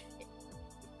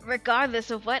 Regardless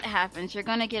of what happens, you're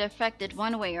gonna get affected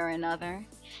one way or another.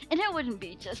 And it wouldn't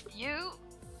be just you.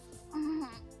 Mm.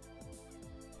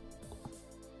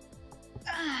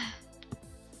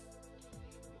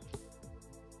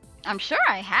 I'm sure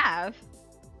I have.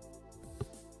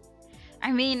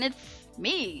 I mean, it's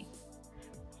me.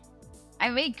 I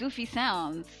make goofy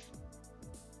sounds.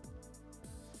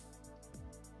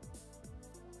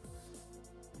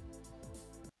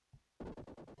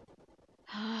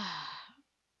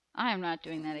 I am not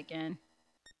doing that again.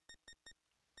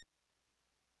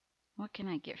 What can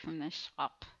I get from this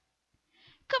shop?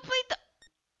 Complete the...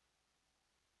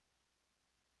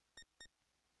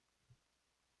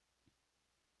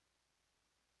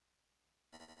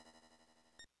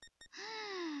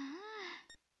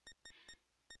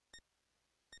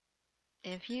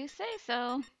 If you say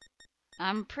so.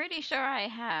 I'm pretty sure I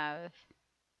have.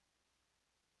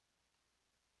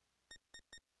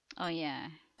 Oh yeah.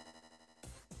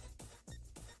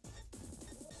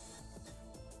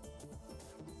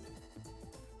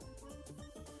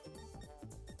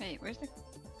 Wait, where's the...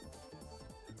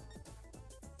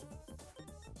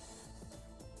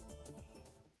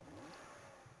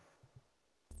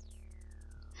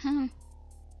 Hmm.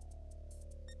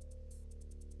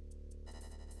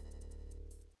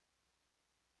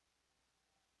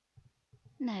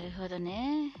 Naruhodo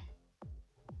ne.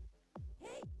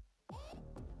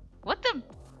 What the...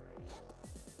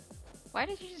 Why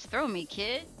did you just throw me,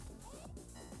 kid?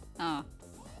 Oh.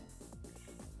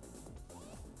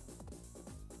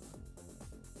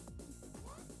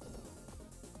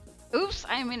 Oops,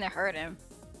 I didn't mean to hurt him.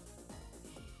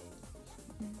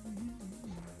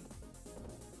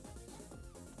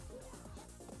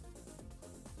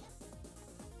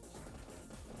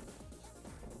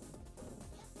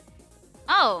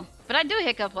 Oh, but I do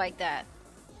hiccup like that.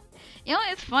 You know,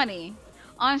 it's funny.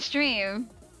 On stream,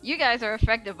 you guys are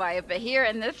affected by it, but here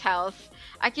in this house,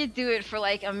 I could do it for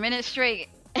like a minute straight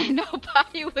and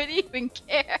nobody would even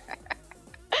care.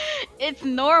 It's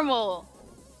normal.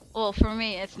 Well, for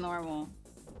me, it's normal.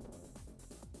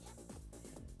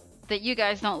 That you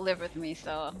guys don't live with me,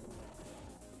 so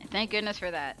thank goodness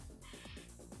for that.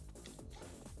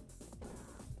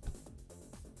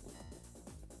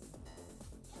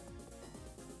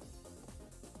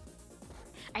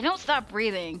 I don't stop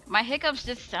breathing. My hiccups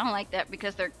just sound like that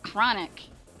because they're chronic.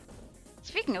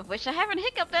 Speaking of which, I haven't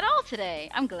hiccuped at all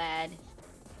today. I'm glad.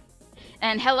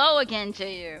 And hello again to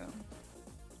you.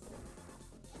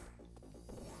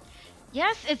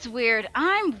 Yes, it's weird.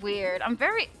 I'm weird. I'm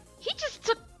very... He just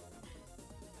took...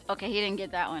 Okay, he didn't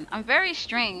get that one. I'm very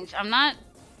strange. I'm not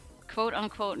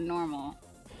quote-unquote normal.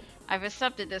 I've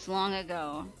accepted this long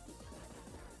ago.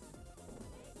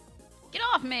 Get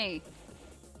off me!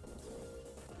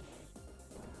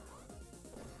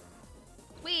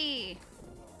 Whee!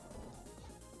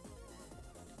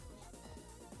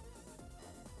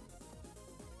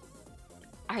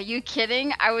 Are you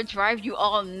kidding? I would drive you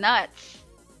all nuts.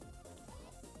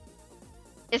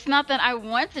 It's not that I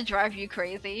want to drive you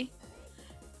crazy.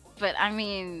 But I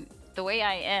mean, the way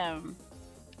I am,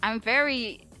 I'm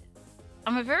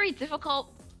a very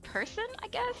difficult person, I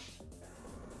guess.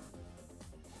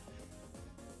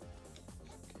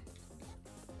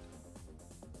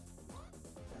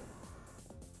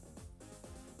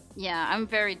 Yeah, I'm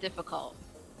very difficult.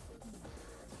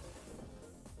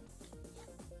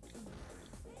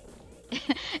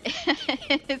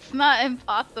 It's not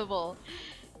impossible.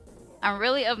 I'm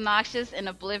really obnoxious and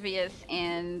oblivious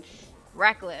and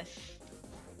reckless.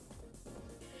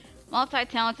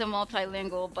 Multi-talented,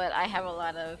 multilingual, but I have a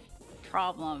lot of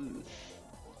problems.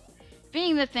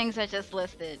 Being the things I just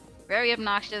listed. Very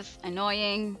obnoxious,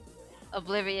 annoying,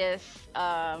 oblivious,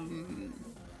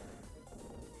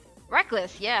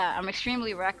 reckless. Yeah, I'm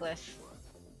extremely reckless.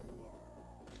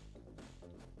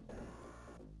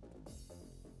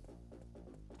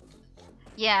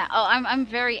 Yeah, oh, I'm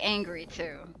very angry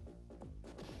too.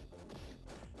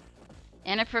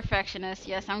 And a perfectionist.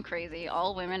 Yes, I'm crazy.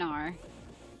 All women are.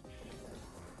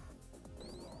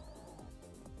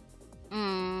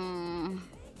 Hmm.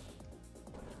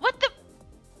 What the?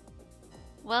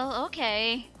 Well,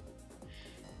 okay.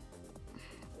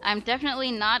 I'm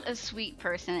definitely not a sweet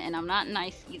person, and I'm not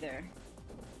nice either.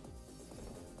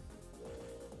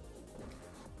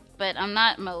 But I'm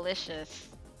not malicious,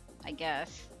 I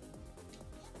guess.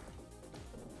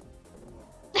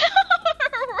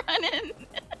 Running.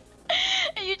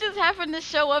 And you just happen to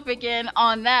show up again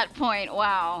on that point.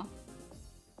 Wow.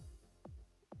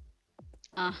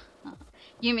 Uh,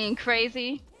 you mean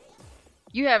crazy?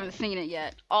 You haven't seen it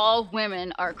yet. All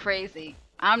women are crazy.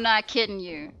 I'm not kidding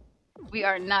you. We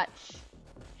are nuts.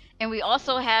 And we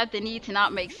also have the need to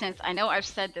not make sense. I know I've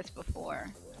said this before.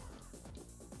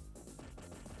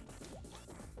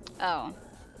 Oh.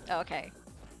 Okay.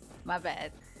 My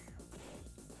bad.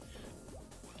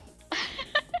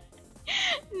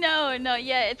 No,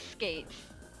 yeah, it's skates.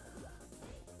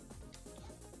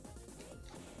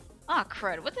 Oh,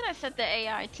 crud. What did I set the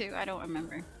AI to? I don't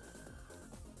remember.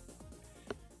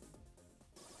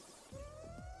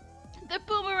 The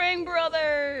Boomerang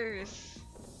Brothers!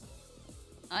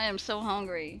 I am so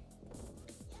hungry.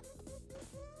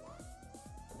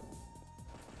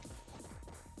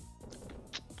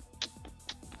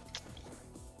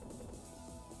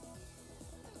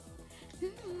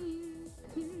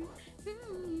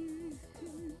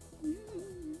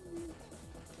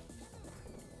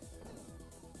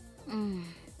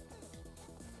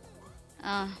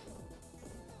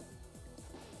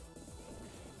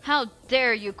 How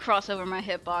dare you cross over my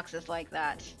hitboxes like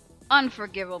that?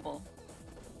 Unforgivable.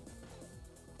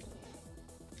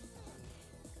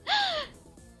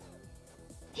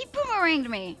 He boomeranged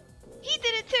me! He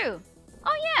did it too!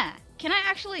 Oh yeah! Can I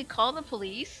actually call the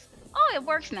police? Oh, it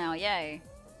works now, yay.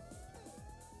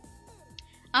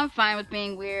 I'm fine with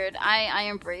being weird. I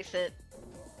embrace it.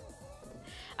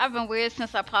 I've been weird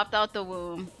since I popped out the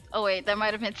womb. Oh wait, that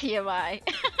might have been TMI.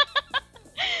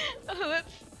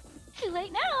 Oops. Too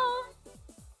late now.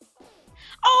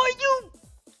 Oh, you!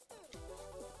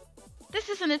 This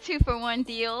isn't a 2-for-1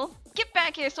 deal. Get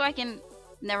back here so I can...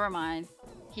 Never mind.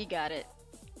 He got it.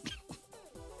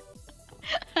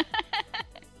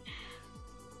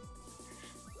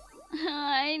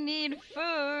 I need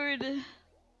food.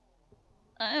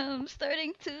 I'm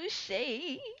starting to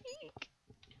shake.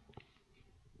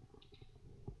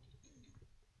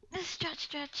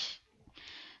 Stretch.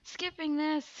 Skipping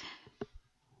this.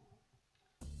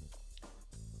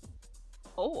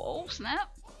 Oh,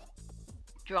 snap.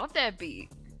 Drop that beat.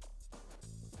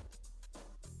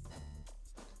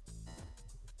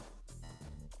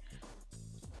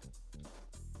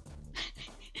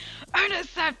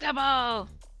 Unacceptable!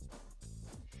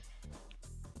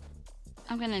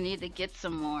 I'm gonna need to get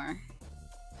some more.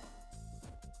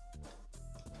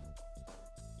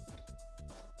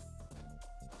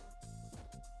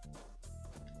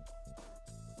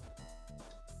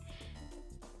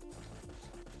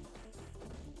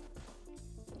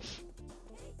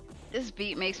 This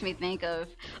beat makes me think of,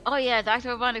 oh yeah, Dr.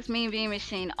 Robotnik's Mean Bean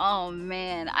Machine. Oh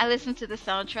man, I listened to the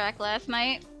soundtrack last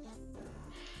night.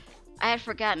 I had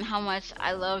forgotten how much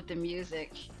I love the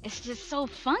music. It's just so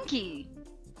funky.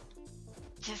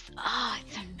 Just,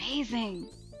 it's amazing.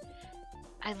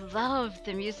 I love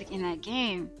the music in that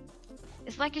game.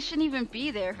 It's like it shouldn't even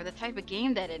be there for the type of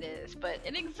game that it is, but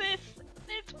it exists.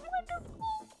 It's wonderful.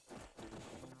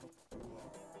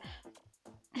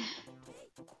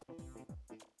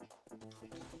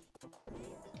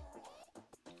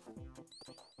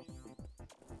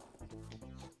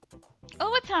 Oh,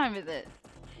 what time is it?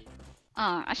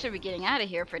 Oh, I should be getting out of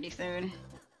here pretty soon.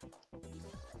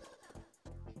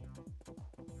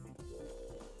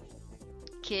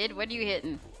 Kid, what are you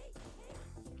hitting?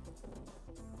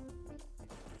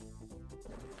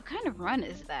 What kind of run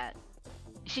is that?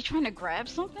 Is she trying to grab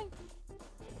something?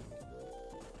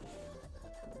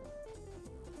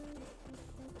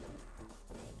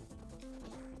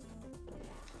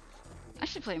 I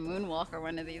should play Moonwalker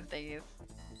one of these days.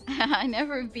 I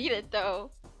never beat it though.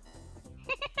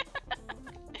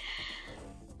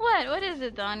 What? What is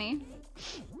it, Donnie?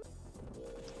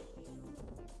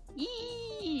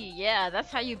 Eee! Yeah,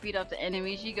 that's how you beat up the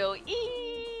enemies. You go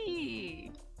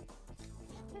eee!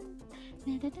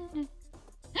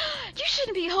 You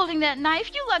shouldn't be holding that knife.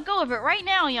 You let go of it right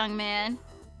now, young man.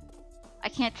 I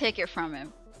can't take it from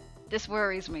him. This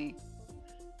worries me.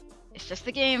 It's just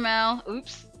a game, Mel.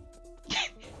 Oops.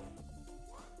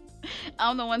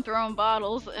 I'm the one throwing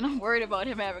bottles, and I'm worried about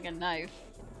him having a knife.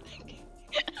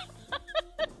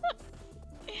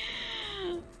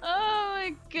 Oh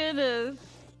my goodness.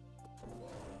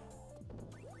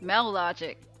 Mel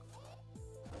logic.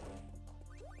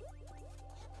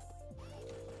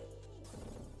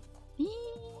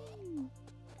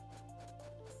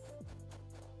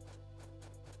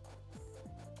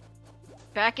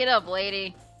 Back it up,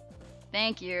 lady.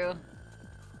 Thank you.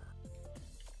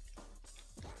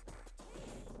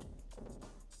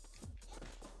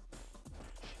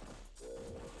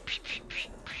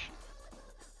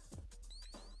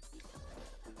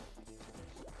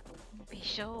 Be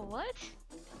sure what?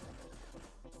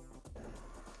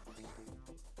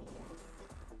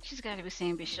 She's gotta be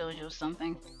saying Bishojo or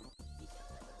something.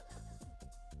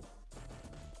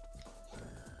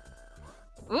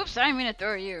 Oops, I didn't mean to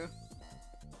throw you.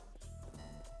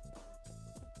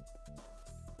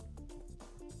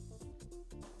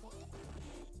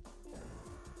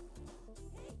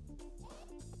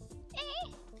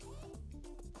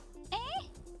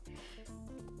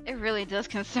 It really does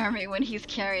concern me when he's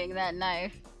carrying that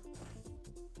knife.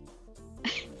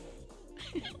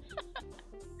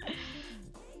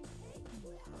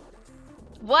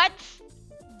 What?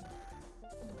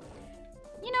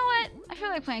 You know what? I feel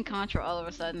like playing Contra all of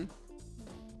a sudden.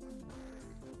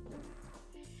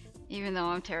 Even though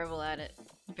I'm terrible at it.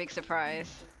 Big surprise.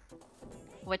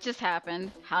 What just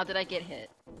happened? How did I get hit?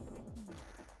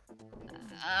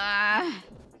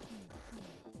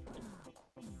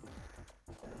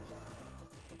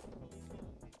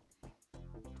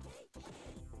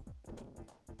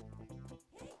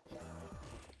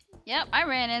 Yep, I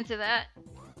ran into that.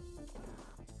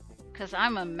 Cause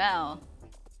I'm a Mel.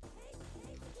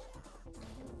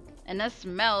 And us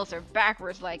Mels are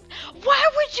backwards like, why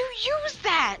would you use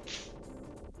that?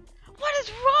 What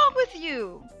is wrong with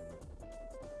you?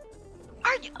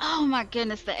 Are you— oh my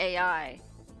goodness, the AI.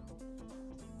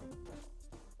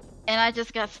 And I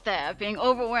just got stabbed, being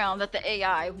overwhelmed that the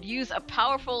AI would use a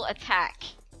powerful attack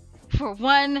for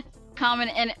one common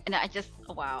and I just—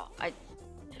 wow.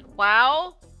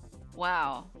 Wow.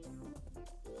 Wow.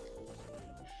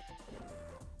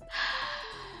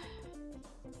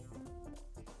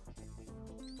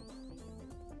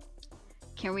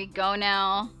 Can we go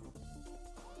now?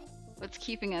 What's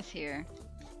keeping us here?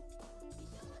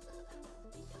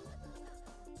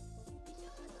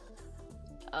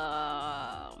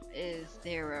 Is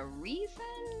there a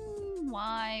reason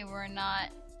why we're not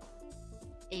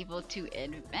able to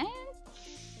advance?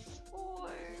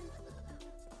 Or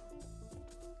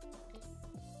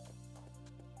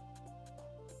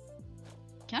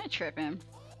can I trip him?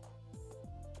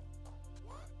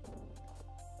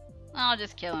 I'll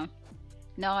just kill him.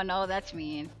 No, that's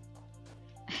mean.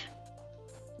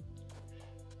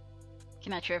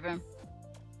 Can I trip him?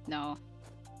 No.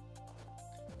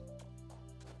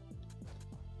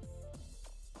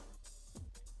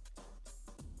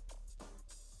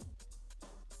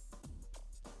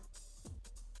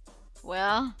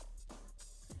 Well.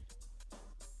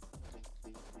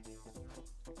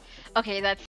 Okay, that's